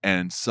down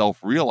and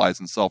self-realize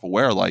and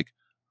self-aware, like,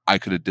 I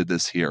could have did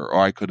this here, or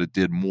I could have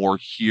did more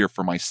here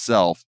for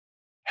myself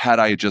had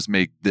I just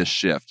made this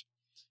shift.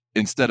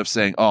 Instead of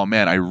saying, oh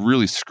man, I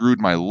really screwed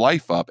my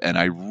life up and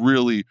I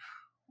really,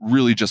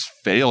 really just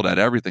failed at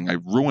everything. I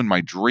ruined my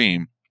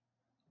dream.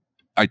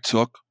 I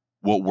took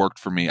what worked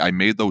for me. I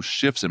made those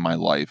shifts in my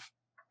life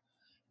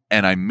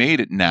and I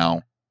made it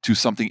now to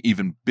something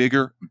even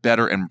bigger,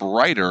 better, and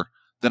brighter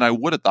than I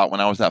would have thought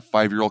when I was that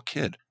 5-year-old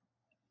kid.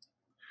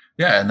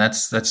 Yeah. And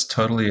that's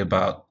totally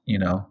about,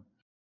 you're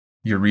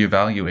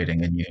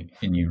reevaluating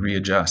and you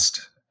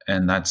readjust.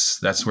 And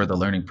that's where the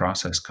learning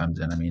process comes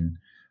in. I mean,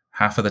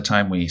 half of the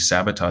time we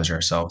sabotage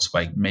ourselves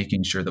by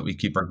making sure that we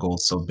keep our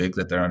goals so big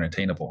that they're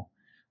unattainable,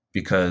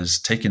 because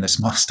taking the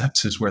small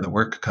steps is where the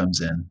work comes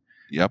in.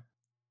 Yep.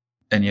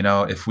 And,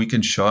 if we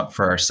can show up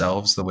for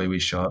ourselves the way we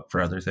show up for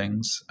other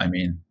things, I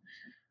mean,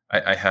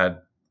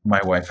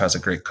 my wife has a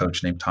great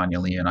coach named Tanya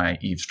Lee, and I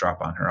eavesdrop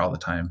on her all the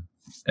time.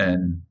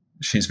 And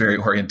she's very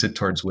oriented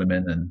towards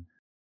women,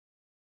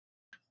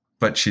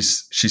 but she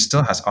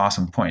still has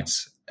awesome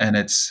points. And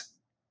it's,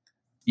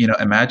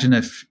 imagine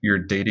if you're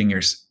dating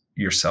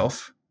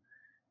yourself,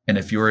 and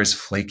if you were as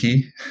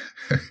flaky,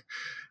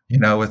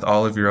 with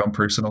all of your own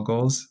personal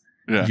goals,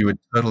 you would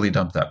totally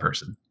dump that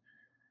person.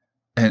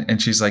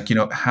 And she's like,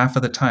 half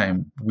of the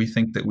time we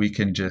think that we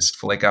can just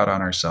flake out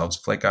on ourselves,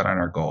 flake out on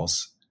our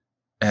goals,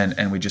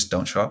 and we just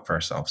don't show up for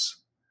ourselves.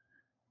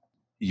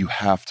 You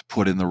have to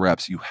put in the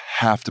reps. You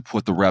have to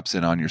put the reps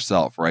in on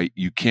yourself, right?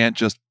 You can't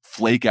just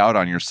flake out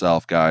on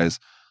yourself, guys.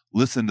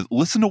 Listen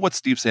to what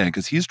Steve's saying,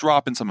 because he's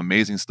dropping some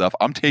amazing stuff.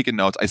 I'm taking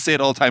notes. I say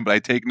it all the time, but I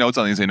take notes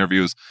on these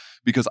interviews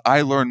because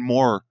I learn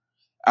more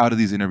out of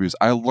these interviews.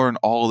 I learn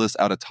all of this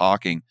out of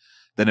talking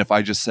than if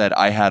I just said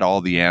I had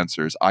all the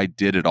answers. I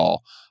did it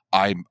all.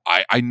 I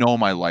know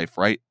my life,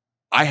 right?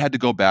 I had to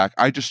go back.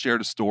 I just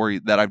shared a story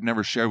that I've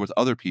never shared with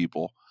other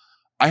people.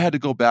 I had to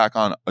go back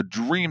on a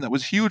dream that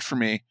was huge for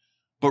me,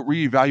 but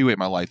reevaluate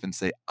my life and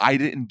say, I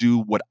didn't do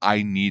what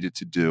I needed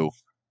to do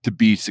to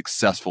be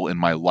successful in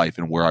my life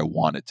and where I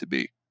want it to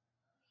be.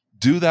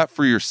 Do that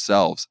for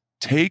yourselves.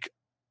 Take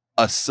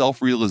a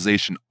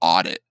self-realization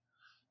audit.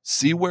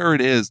 See where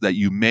it is that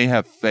you may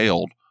have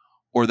failed,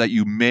 or that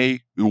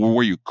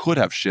where you could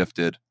have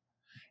shifted,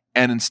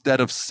 And instead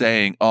of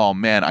saying, oh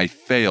man, I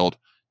failed,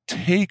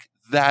 take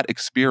that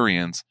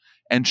experience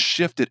and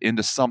shift it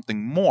into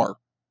something more.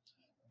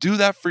 Do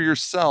that for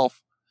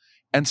yourself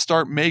and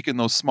start making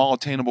those small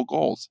attainable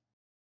goals.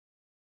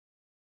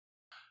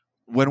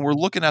 When we're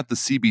looking at the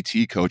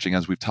CBT coaching,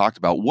 as we've talked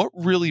about, what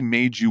really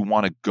made you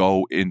want to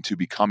go into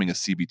becoming a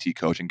CBT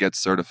coach and get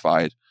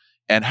certified?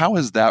 And how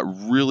has that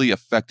really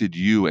affected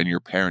you and your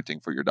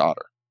parenting for your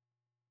daughter?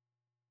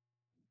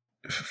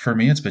 For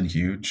me, it's been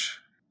huge.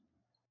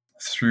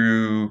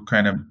 Through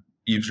kind of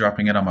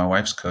eavesdropping in on my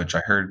wife's coach, I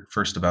heard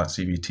first about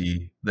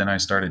CBT, then I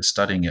started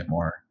studying it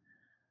more.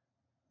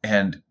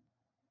 And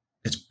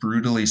it's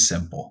brutally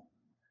simple.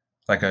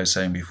 Like I was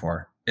saying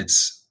before,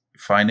 it's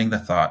finding the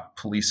thought,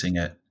 policing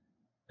it,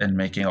 and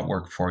making it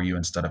work for you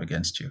instead of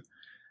against you.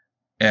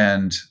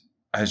 And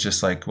I was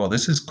just like, well,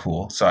 this is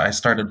cool. So I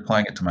started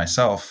applying it to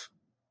myself.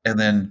 And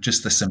then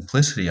just the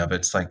simplicity of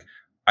it's like,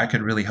 I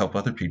could really help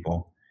other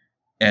people.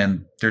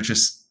 And there's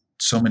just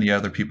so many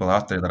other people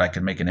out there that I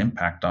can make an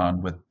impact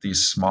on with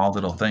these small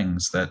little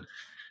things that,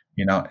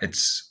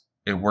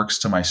 it works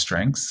to my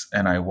strengths.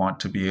 And I want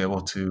to be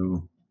able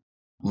to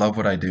love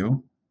what I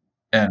do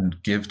and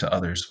give to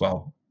others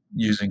while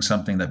using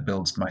something that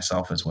builds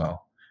myself as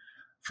well.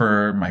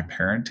 For my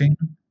parenting,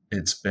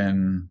 it's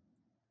been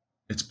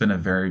a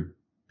very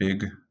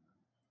big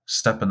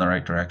step in the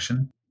right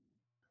direction.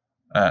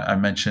 I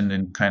mentioned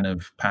in kind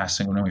of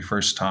passing when we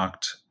first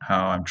talked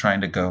how I'm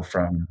trying to go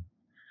from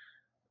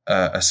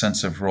a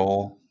sense of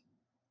role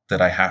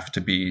that I have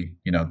to be,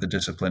 the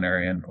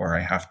disciplinarian or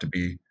I have to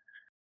be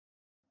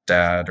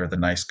dad or the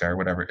nice guy or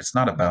whatever. It's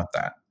not about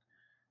that.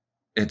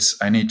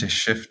 I need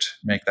to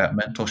make that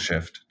mental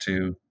shift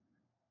to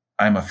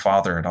I'm a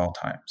father at all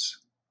times.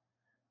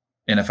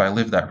 And if I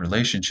live that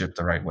relationship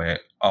the right way,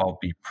 I'll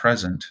be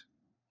present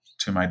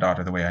to my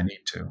daughter the way I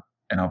need to,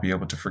 and I'll be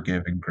able to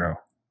forgive and grow.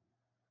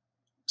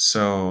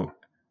 So,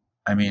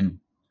 I mean,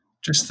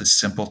 just the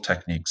simple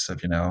techniques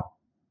of,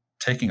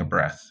 taking a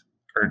breath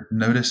or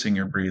noticing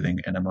your breathing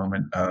in a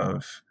moment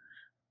of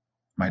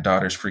my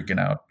daughter's freaking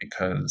out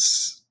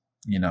because,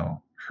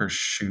 her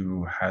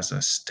shoe has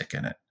a stick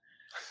in it.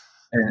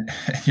 And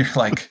you're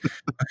like,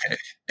 okay,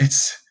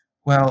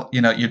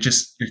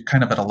 you're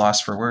kind of at a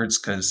loss for words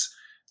because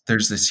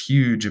there's this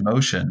huge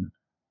emotion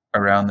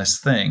around this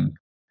thing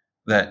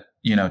that,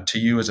 to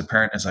you as a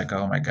parent is like,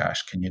 oh my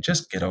gosh, can you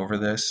just get over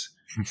this?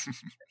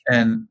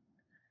 And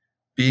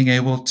being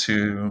able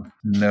to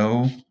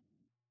know,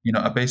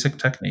 a basic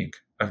technique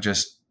of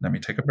just let me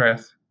take a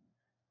breath.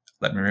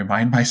 Let me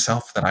remind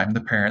myself that I'm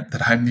the parent,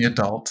 that I'm the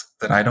adult,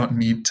 that I don't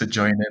need to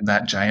join in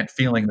that giant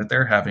feeling that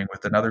they're having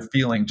with another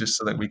feeling just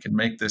so that we can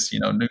make this,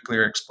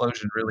 nuclear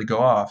explosion really go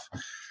off.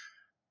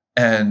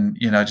 And,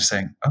 just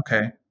saying,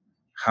 okay,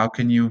 how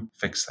can you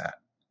fix that?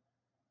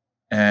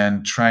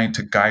 And trying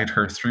to guide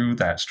her through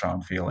that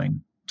strong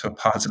feeling to a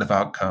positive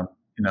outcome,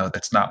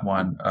 that's not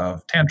one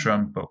of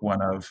tantrum, but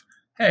one of,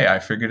 hey, I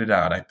figured it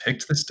out. I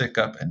picked the stick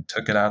up and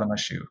took it out of my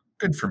shoe.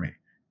 Good for me.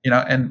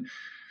 And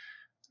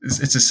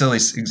it's a silly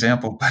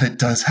example, but it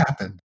does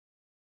happen.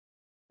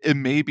 It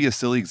may be a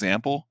silly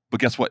example, but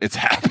guess what? It's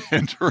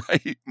happened,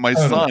 right? My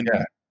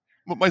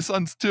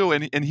son's too,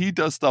 and he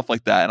does stuff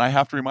like that. And I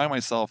have to remind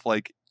myself,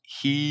 like,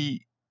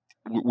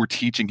 we're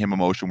teaching him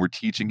emotion. We're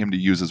teaching him to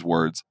use his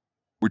words.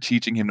 We're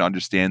teaching him to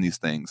understand these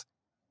things.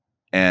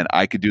 And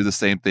I could do the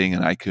same thing,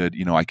 and I could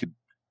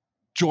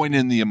join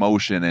in the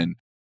emotion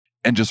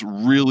and just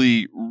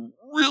really,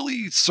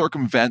 really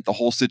circumvent the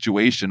whole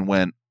situation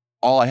when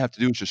all I have to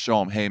do is just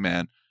show him, hey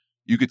man,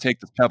 you could take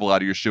this pebble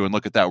out of your shoe and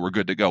look at that. We're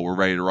good to go. We're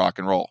ready to rock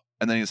and roll.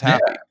 And then he's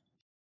happy.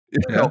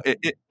 Yeah.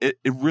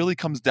 It really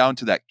comes down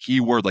to that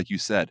key word, like you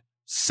said,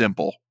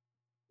 simple,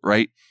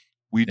 right?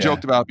 We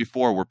joked about it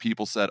before where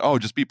people said, oh,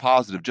 just be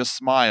positive, just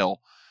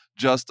smile,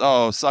 just,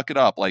 oh, suck it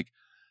up. Like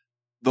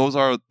those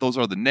are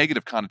the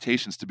negative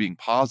connotations to being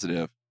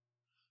positive.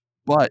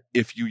 But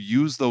if you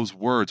use those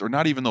words, or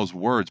not even those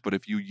words, but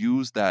if you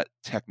use that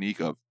technique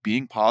of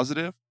being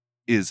positive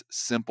is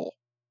simple.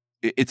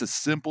 It's a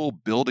simple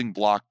building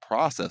block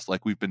process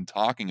like we've been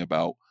talking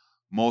about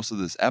most of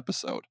this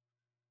episode.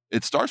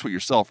 It starts with your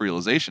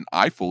self-realization,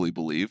 I fully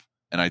believe.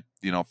 And I,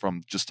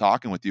 from just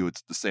talking with you,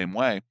 it's the same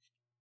way.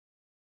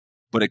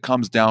 But it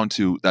comes down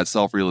to that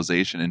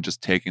self-realization and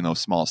just taking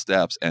those small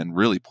steps and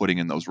really putting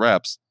in those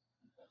reps.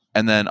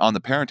 And then on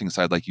the parenting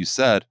side, like you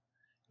said,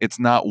 it's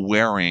not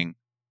wearing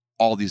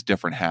all these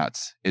different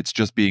hats. It's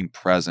just being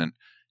present.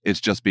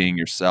 It's just being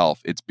yourself.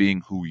 It's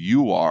being who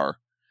you are,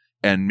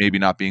 and maybe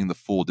not being the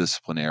full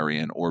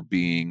disciplinarian or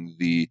being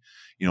the,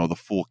 the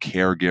full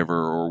caregiver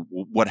or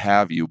what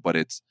have you, but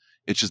it's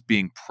just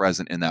being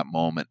present in that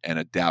moment and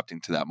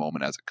adapting to that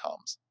moment as it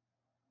comes.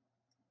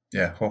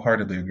 Yeah,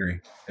 wholeheartedly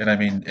agree. And I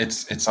mean,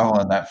 it's all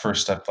in that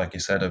first step, like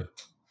you said, of,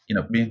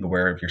 being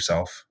aware of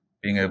yourself,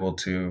 being able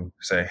to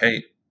say,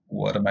 hey,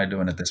 what am I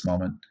doing at this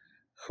moment?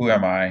 Who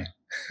am I?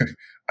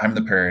 I'm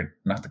the parent,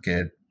 not the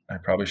kid. I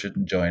probably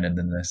shouldn't join in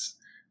this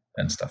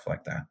and stuff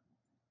like that.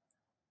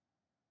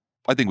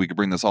 I think we could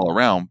bring this all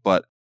around,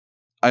 but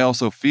I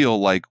also feel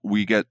like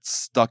we get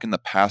stuck in the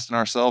past in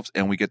ourselves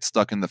and we get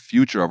stuck in the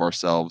future of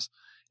ourselves,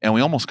 and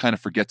we almost kind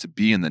of forget to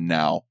be in the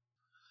now.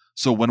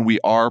 So when we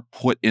are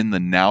put in the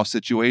now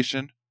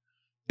situation,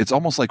 it's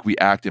almost like we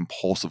act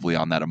impulsively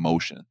on that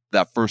emotion,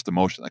 that first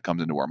emotion that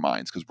comes into our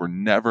minds, because we're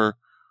never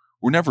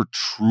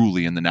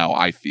truly in the now.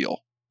 I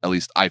feel, at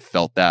least I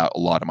felt that a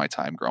lot of my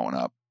time growing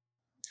up.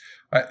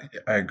 I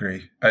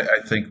agree.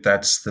 I think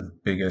that's the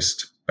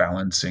biggest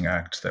balancing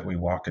act that we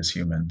walk as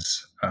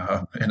humans,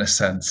 in a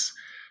sense,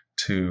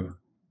 to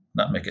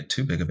not make it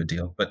too big of a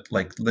deal. But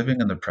like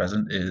living in the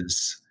present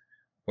is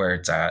where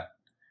it's at.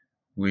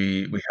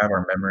 We have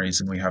our memories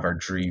and we have our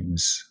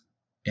dreams,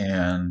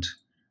 and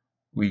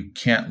we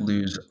can't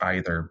lose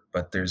either.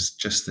 But there's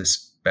just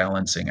this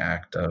balancing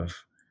act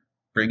of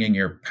bringing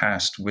your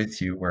past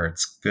with you where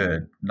it's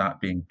good,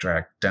 not being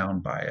dragged down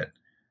by it,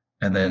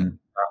 and then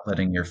not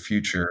letting your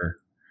future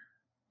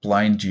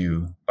blind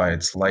you by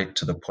its light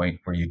to the point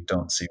where you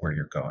don't see where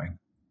you're going.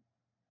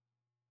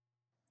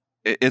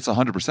 It's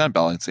 100%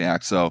 balancing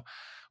act. So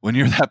when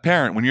you're that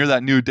parent, when you're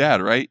that new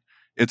dad, right?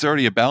 It's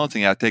already a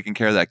balancing act, taking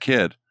care of that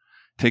kid,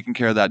 taking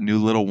care of that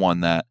new little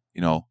one that,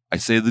 I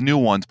say the new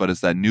ones, but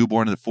it's that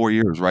newborn in the 4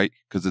 years, right?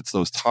 Because it's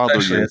those toddler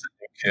Especially years. as a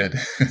new kid.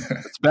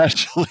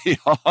 Especially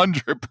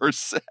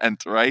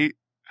 100%, right?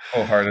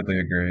 Wholeheartedly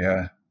agree.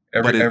 Yeah.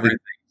 But Everything's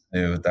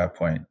new at that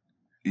point.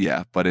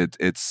 Yeah, but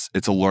it's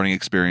a learning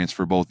experience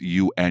for both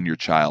you and your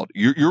child.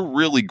 You're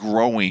really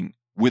growing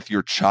with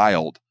your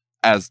child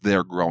as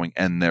they're growing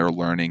and they're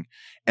learning.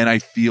 And I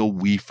feel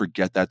we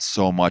forget that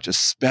so much,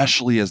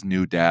 especially as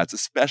new dads,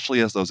 especially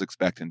as those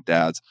expectant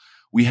dads.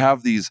 We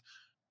have these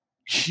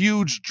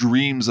huge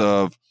dreams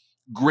of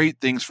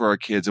great things for our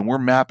kids, and we're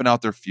mapping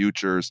out their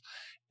futures,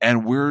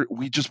 and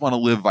we just want to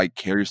live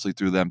vicariously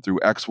through them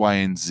through X, Y,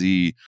 and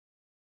Z,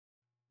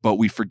 but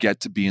we forget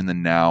to be in the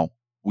now.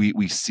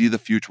 We see the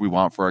future we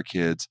want for our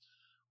kids.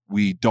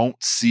 We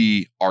don't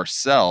see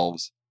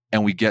ourselves,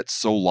 and we get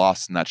so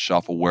lost in that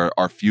shuffle where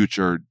our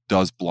future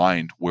does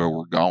blind where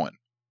we're going.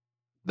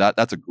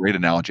 That's a great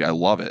analogy. I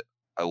love it.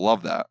 I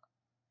love that.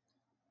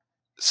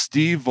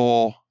 Steve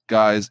Voll,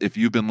 guys, if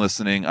you've been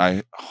listening,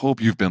 I hope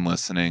you've been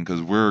listening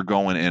because we're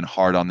going in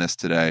hard on this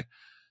today.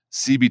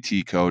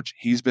 CBT coach.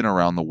 He's been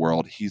around the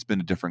world. He's been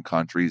to different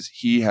countries.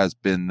 He has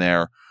been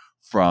there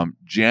from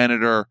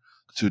janitor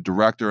to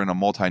director in a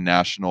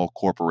multinational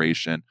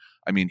corporation.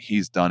 I mean,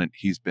 he's done it.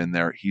 He's been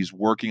there. He's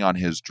working on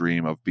his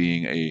dream of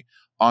being a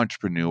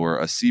entrepreneur,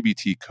 a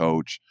CBT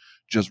coach,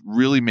 just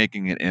really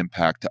making an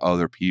impact to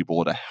other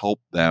people to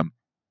help them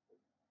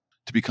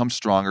to become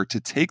stronger, to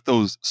take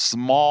those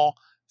small,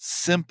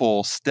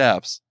 simple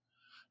steps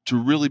to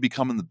really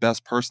becoming the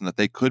best person that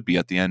they could be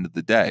at the end of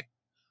the day.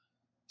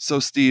 So,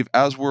 Steve,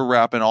 as we're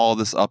wrapping all of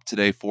this up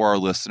today for our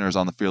listeners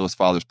on the Fearless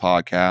Fathers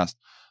podcast,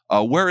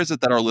 where is it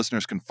that our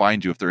listeners can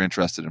find you if they're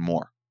interested in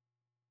more?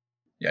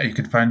 Yeah, you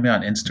can find me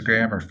on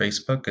Instagram or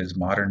Facebook as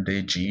Modern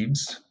Day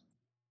Jeeves.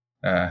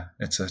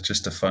 It's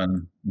just a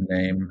fun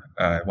name.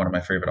 One of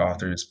my favorite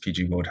authors,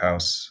 P.G.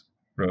 Wodehouse,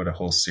 wrote a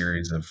whole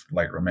series of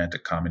light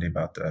romantic comedy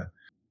about the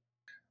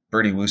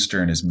Bertie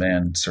Wooster and his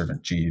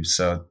manservant Jeeves.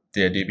 So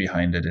the idea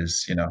behind it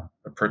is, a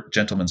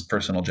gentleman's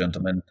personal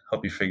gentleman,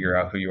 help you figure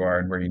out who you are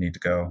and where you need to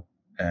go,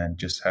 and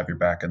just have your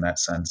back in that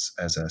sense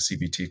as a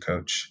CBT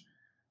coach.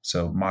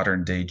 So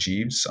Modern Day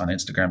Jeeves on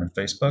Instagram and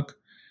Facebook.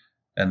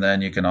 And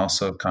then you can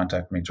also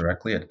contact me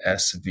directly at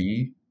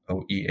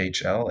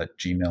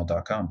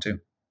svoehl@gmail.com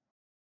too.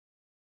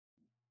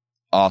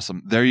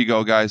 Awesome. There you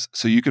go, guys.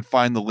 So you could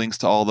find the links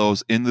to all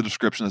those in the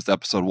description of this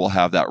episode. We'll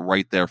have that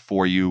right there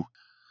for you.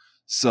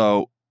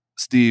 So,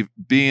 Steve,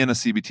 being a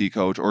CBT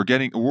coach or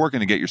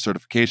working to get your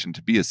certification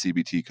to be a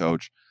CBT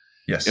coach.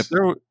 Yes. If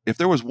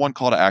there was one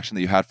call to action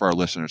that you had for our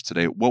listeners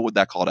today, what would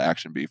that call to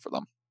action be for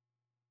them?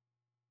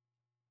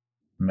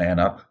 Man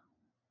up.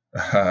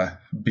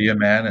 Be a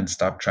man and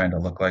stop trying to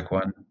look like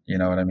one. You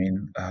know what I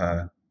mean?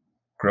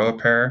 Grow a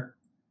pair,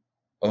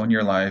 own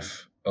your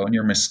life, own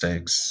your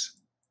mistakes,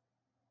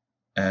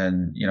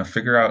 and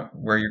figure out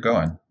where you're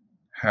going.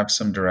 Have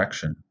some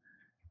direction,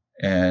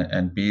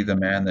 and be the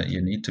man that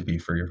you need to be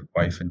for your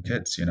wife and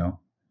kids.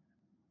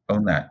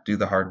 Own that. Do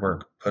the hard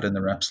work. Put in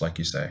the reps, like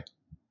you say.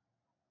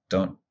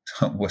 Don't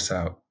wuss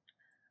out.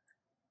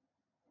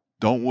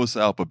 Don't wuss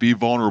out, but be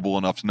vulnerable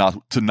enough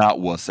to not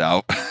wuss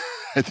out.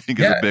 I think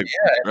is a big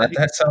one, right?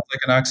 That sounds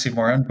like an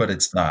oxymoron, but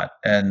it's not.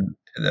 And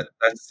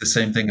that's the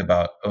same thing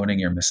about owning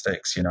your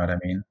mistakes. You know what I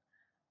mean?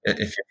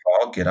 If you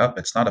fall, get up.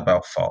 It's not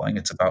about falling.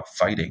 It's about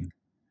fighting.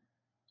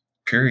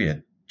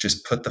 Period.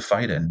 Just put the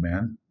fight in,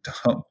 man.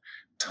 Don't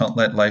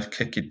let life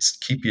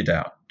keep you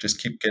down. Just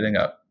keep getting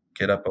up.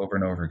 Get up over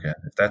and over again.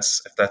 If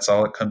that's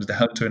all it comes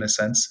down to in a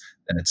sense,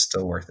 then it's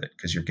still worth it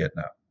because you're getting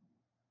up.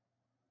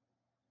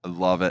 I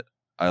love it.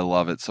 I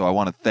love it. So I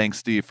want to thank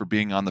Steve for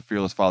being on the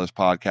Fearless Fathers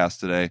podcast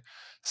today.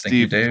 Thank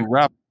you, Dave.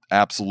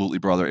 Absolutely,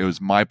 brother. It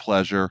was my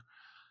pleasure.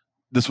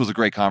 This was a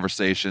great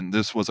conversation.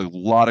 This was a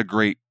lot of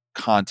great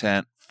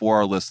content for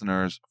our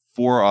listeners,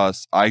 for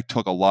us. I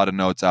took a lot of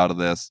notes out of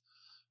this.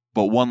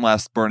 But one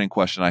last burning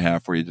question I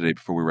have for you today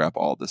before we wrap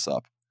all this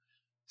up.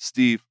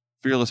 Steve,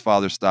 Fearless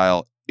Father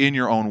style, in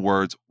your own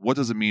words, what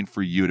does it mean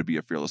for you to be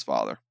a fearless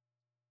father?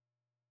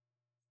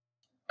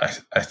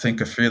 I think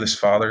a fearless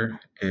father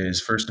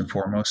is first and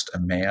foremost a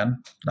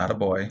man, not a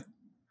boy,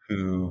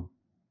 who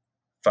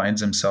finds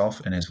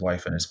himself in his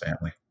wife and his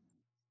family.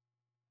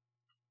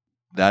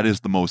 That is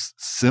the most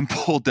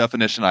simple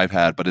definition I've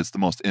had, but it's the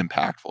most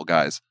impactful,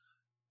 guys.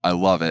 I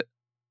love it.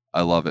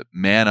 I love it.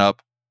 Man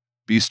up,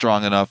 be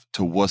strong enough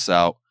to wuss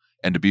out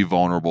and to be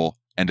vulnerable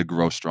and to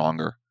grow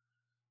stronger.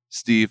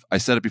 Steve, I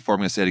said it before, I'm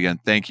going to say it again.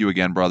 Thank you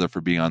again, brother, for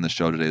being on the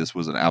show today. This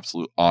was an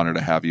absolute honor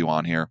to have you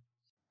on here.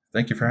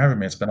 Thank you for having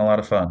me. It's been a lot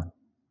of fun.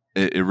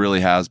 It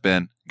really has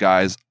been.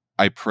 Guys,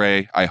 I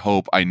pray, I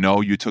hope, I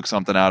know you took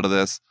something out of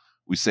this.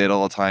 We say it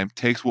all the time.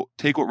 Take what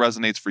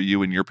resonates for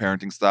you in your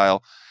parenting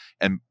style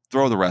and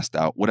throw the rest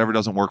out. Whatever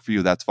doesn't work for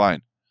you, that's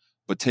fine.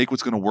 But take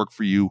what's going to work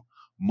for you,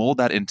 mold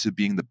that into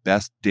being the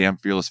best damn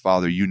fearless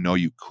father you know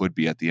you could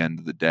be at the end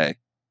of the day.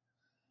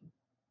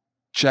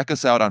 Check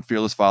us out on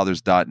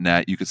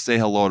fearlessfathers.net. You could say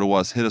hello to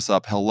us. Hit us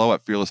up,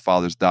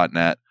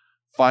 hello@fearlessfathers.net.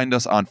 Find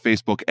us on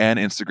Facebook and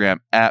Instagram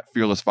at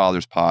Fearless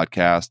Fathers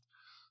Podcast.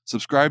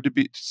 Subscribe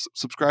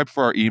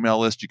for our email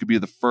list. You could be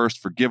the first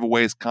for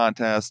giveaways,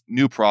 contests,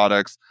 new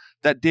products,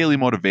 that daily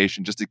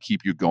motivation just to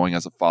keep you going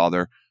as a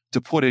father,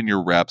 to put in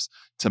your reps,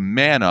 to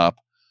man up,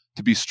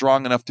 to be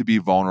strong enough to be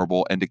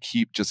vulnerable, and to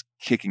keep just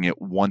kicking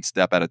it one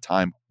step at a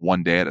time,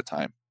 one day at a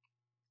time.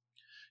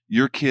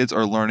 Your kids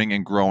are learning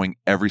and growing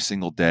every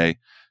single day.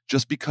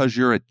 Just because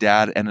you're a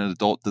dad and an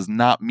adult does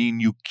not mean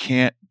you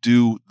can't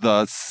do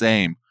the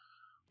same.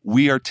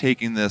 We are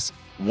taking this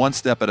one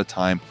step at a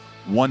time,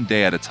 one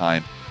day at a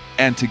time,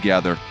 and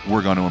together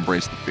we're going to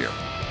embrace the fear.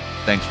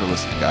 Thanks for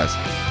listening, guys.